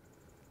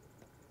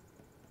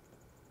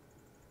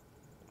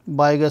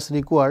biogas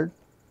required,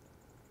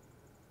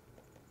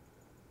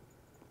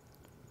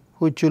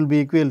 which will be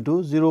equal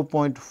to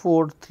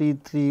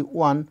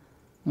 0.4331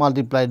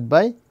 multiplied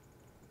by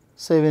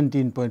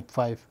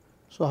 17.5.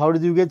 So, how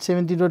did you get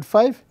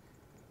 17.5?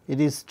 It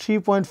is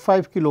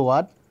 3.5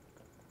 kilowatt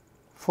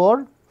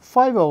for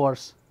 5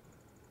 hours.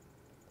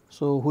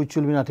 So, which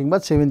will be nothing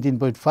but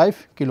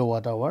 17.5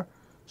 kilowatt hour.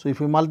 So, if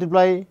we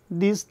multiply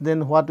this,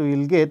 then what we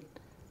will get?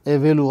 A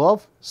value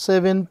of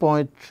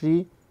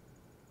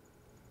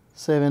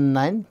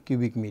 7.379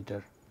 cubic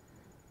meter.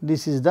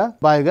 This is the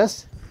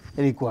biogas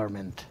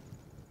requirement.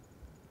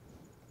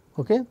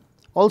 Okay.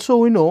 Also,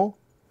 we know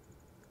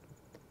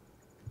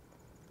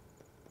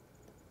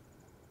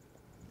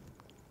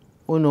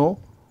we know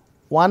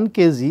 1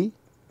 kg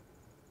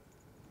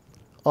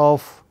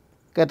of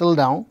cattle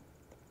dung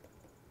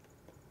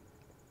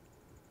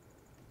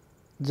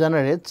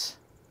generates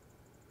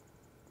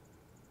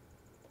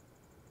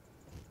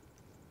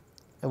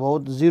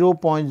about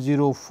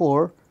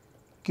 0.04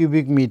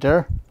 cubic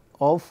meter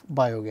of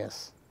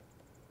biogas.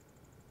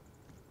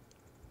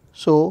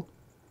 So,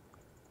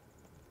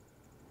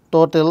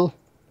 total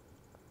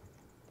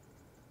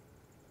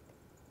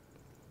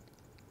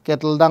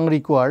cattle dung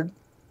required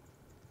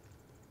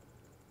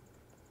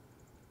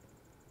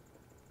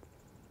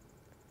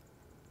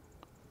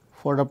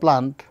for the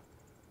plant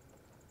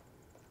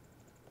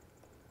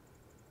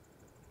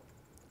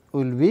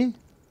will be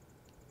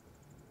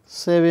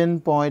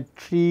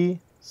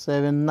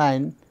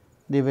 7.379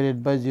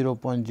 divided by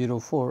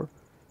 0.04,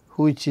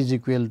 which is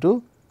equal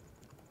to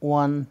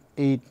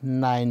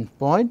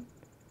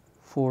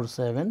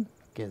 189.47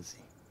 kg.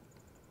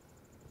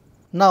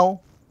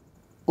 Now,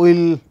 we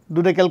will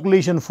do the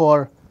calculation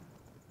for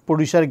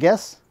producer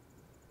gas.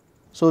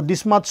 So,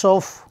 this much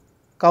of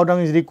cow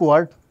dung is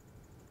required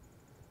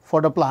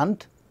for the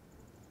plant,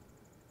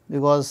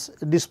 because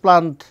this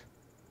plant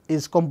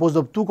is composed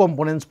of two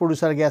components,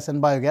 producer gas and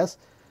biogas.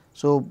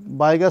 So,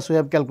 biogas we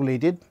have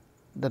calculated,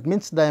 that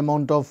means the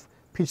amount of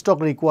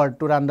feedstock required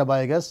to run the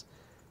biogas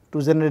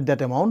to generate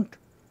that amount.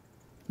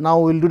 Now,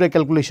 we will do the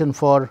calculation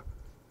for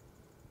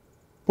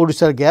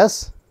producer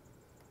gas.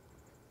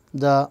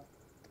 The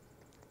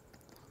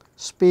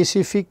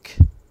specific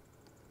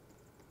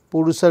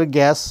producer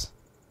gas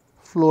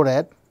flow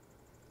rate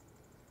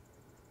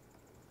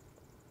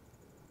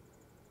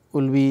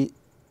will be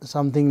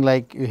something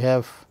like you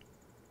have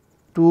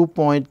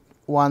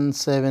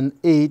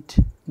 2.178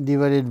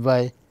 divided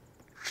by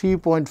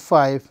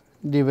 3.5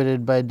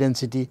 divided by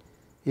density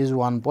is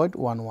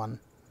 1.11,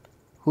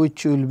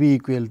 which will be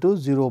equal to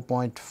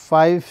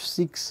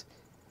 0.56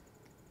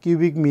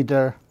 cubic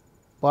meter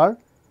per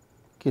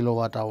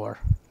kilowatt hour.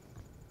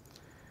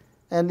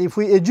 And if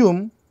we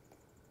assume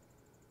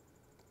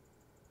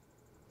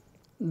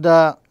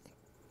the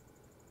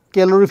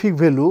calorific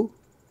value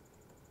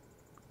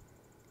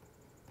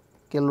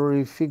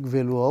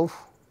of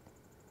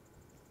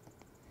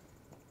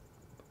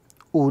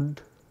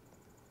wood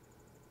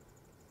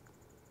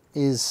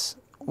is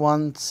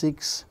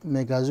 16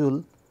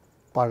 megajoule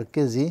per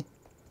kg,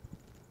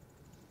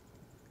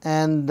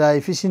 and the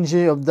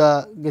efficiency of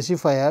the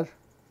gasifier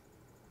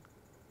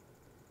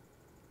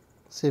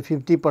say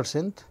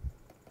 50%,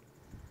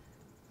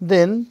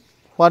 then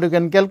what you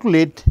can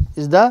calculate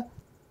is the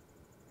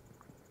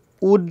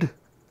wood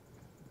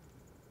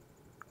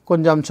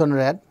consumption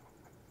rate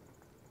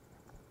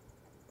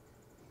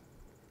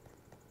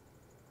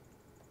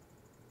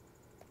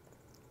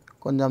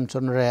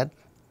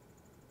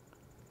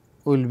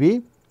will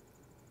be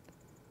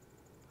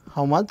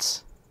how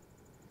much?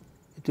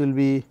 It will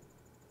be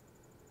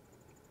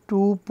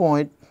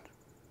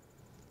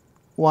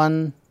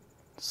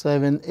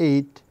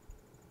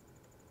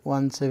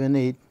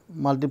 2.178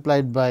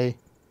 multiplied by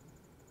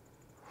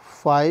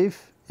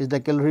 5 is the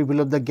calorie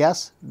value of the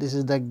gas. This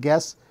is the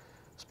gas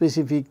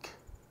specific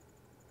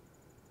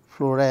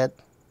flow rate,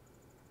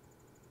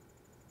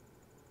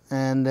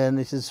 and then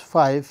this is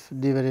 5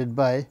 divided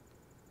by,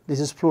 this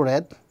is flow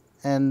rate,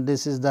 and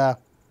this is the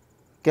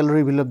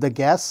calorie value of the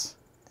gas,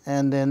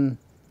 and then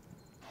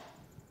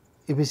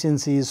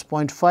efficiency is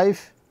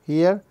 0.5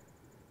 here,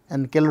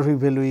 and calorie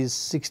value is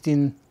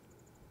 16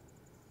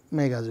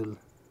 megajoule,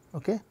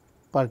 okay,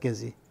 per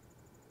kg.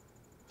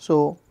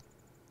 So,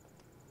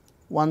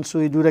 once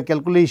we do the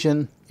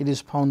calculation, it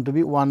is found to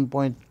be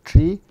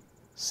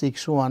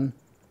 1.361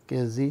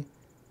 kg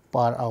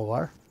per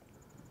hour.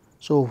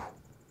 So,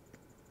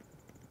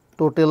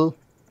 total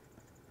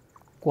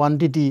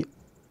quantity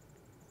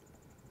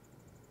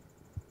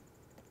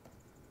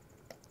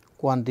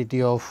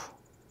of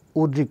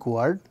wood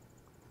required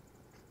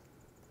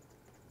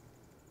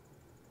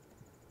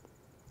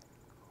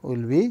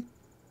will be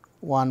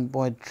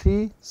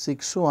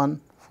 1.361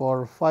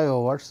 for 5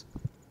 hours,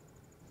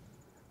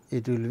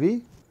 it will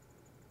be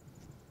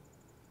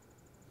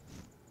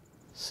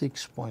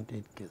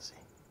 6.8 kg.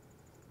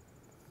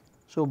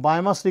 So,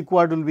 biomass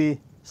required will be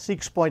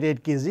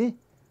 6.8 kg,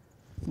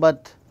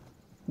 but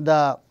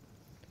the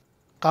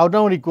cow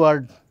dung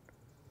required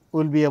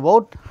will be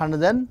about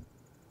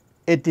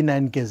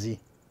 189 kg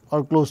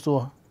or close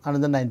to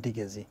 190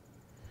 kg.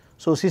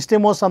 So,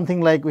 system was something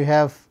like we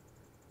have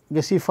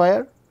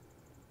gasifier,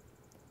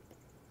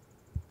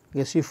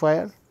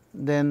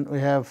 then we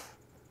have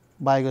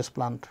biogas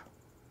plant,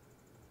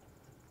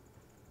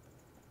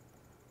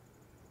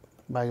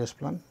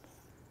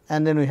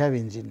 and then we have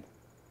engine.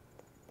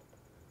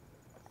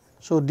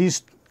 So,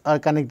 these are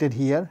connected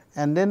here,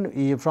 and then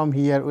from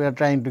here we are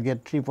trying to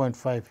get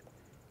 3.5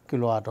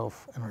 kilowatt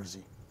of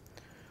energy.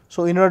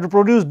 So, in order to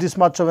produce this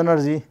much of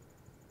energy,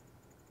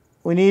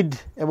 we need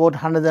about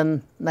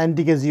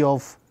 190 kg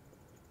of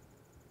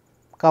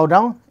cow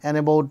dung and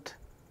about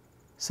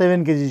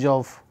 7 kg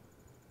of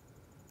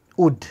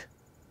wood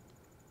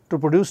to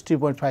produce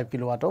 3.5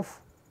 kilowatt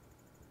of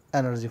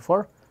energy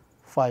for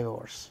 5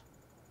 hours.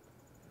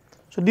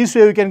 So, this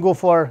way we can go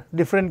for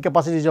different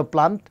capacities of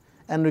plant,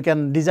 and we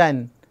can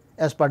design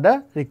as per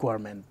the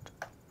requirement.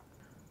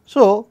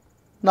 So,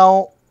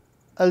 now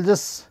I will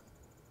just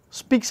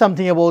speak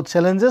something about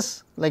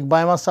challenges, like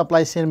biomass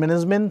supply chain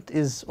management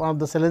is one of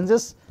the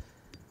challenges,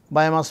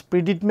 biomass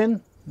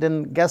pretreatment,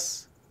 then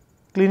gas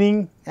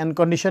cleaning and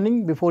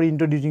conditioning before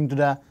introducing to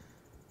the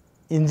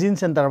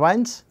engines and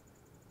turbines.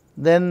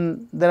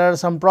 Then there are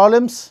some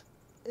problems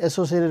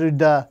associated with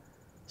the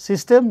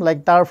system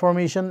like tar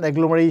formation,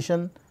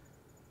 agglomeration,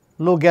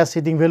 low gas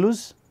heating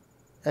values,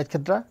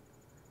 etc.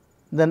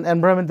 Then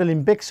environmental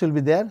impacts will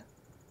be there.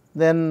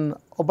 Then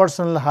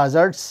operational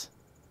hazards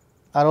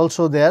are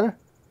also there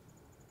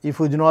if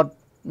we do not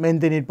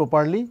maintain it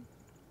properly.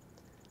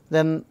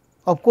 Then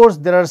of course,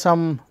 there are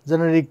some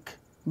generic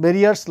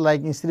barriers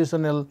like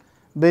institutional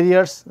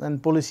barriers,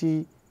 and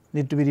policy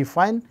need to be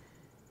refined,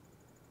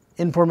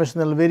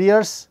 informational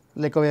barriers,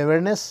 lack of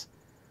awareness,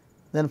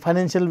 then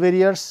financial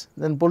barriers,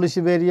 then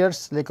policy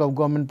barriers, lack of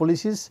government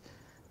policies,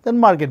 then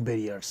market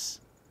barriers.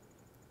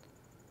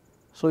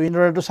 So, in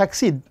order to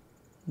succeed,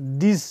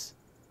 these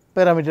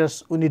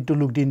parameters we need to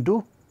look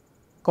into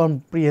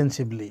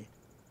comprehensively.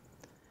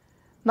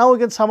 Now, we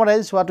can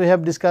summarize what we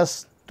have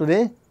discussed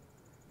today.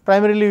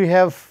 Primarily, we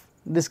have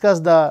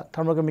discussed the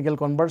thermochemical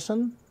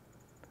conversion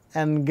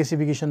and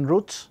gasification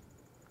routes,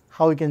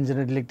 how we can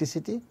generate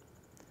electricity,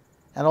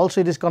 and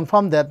also it is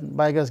confirmed that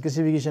biogas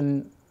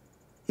gasification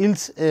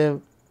yields a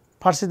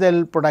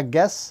versatile product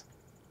gas,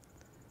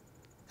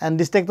 and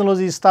this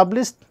technology is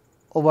established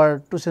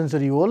over 2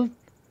 centuries old,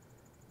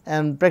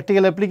 and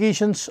practical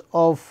applications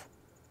of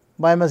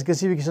biomass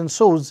gasification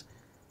shows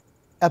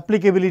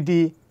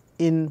applicability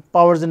in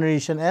power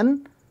generation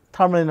and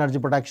thermal energy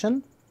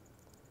production.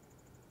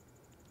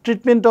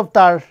 Treatment of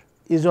tar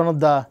is one of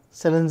the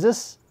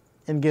challenges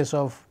in case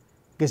of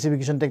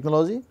gasification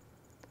technology.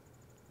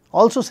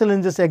 Also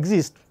challenges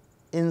exist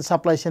in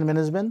supply chain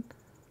management,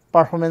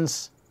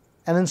 performance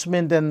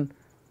enhancement and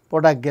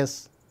product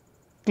gas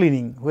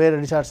cleaning where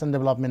research and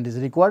development is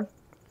required.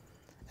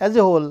 As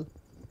a whole,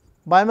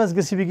 biomass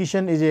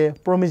gasification is a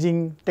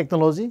promising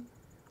technology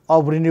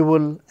of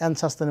renewable and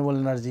sustainable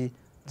energy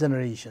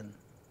generation.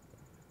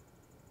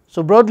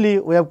 So, broadly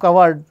we have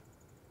covered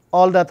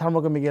all the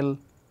thermochemical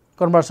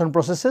conversion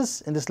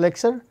processes in this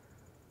lecture,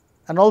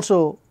 and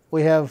also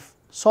we have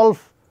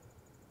solved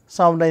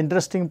some of the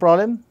interesting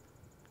problem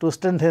to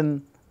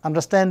strengthen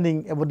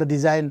understanding about the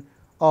design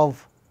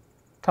of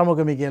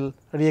thermochemical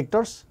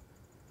reactors.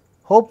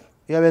 Hope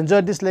you have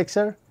enjoyed this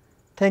lecture.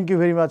 Thank you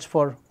very much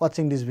for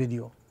watching this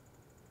video.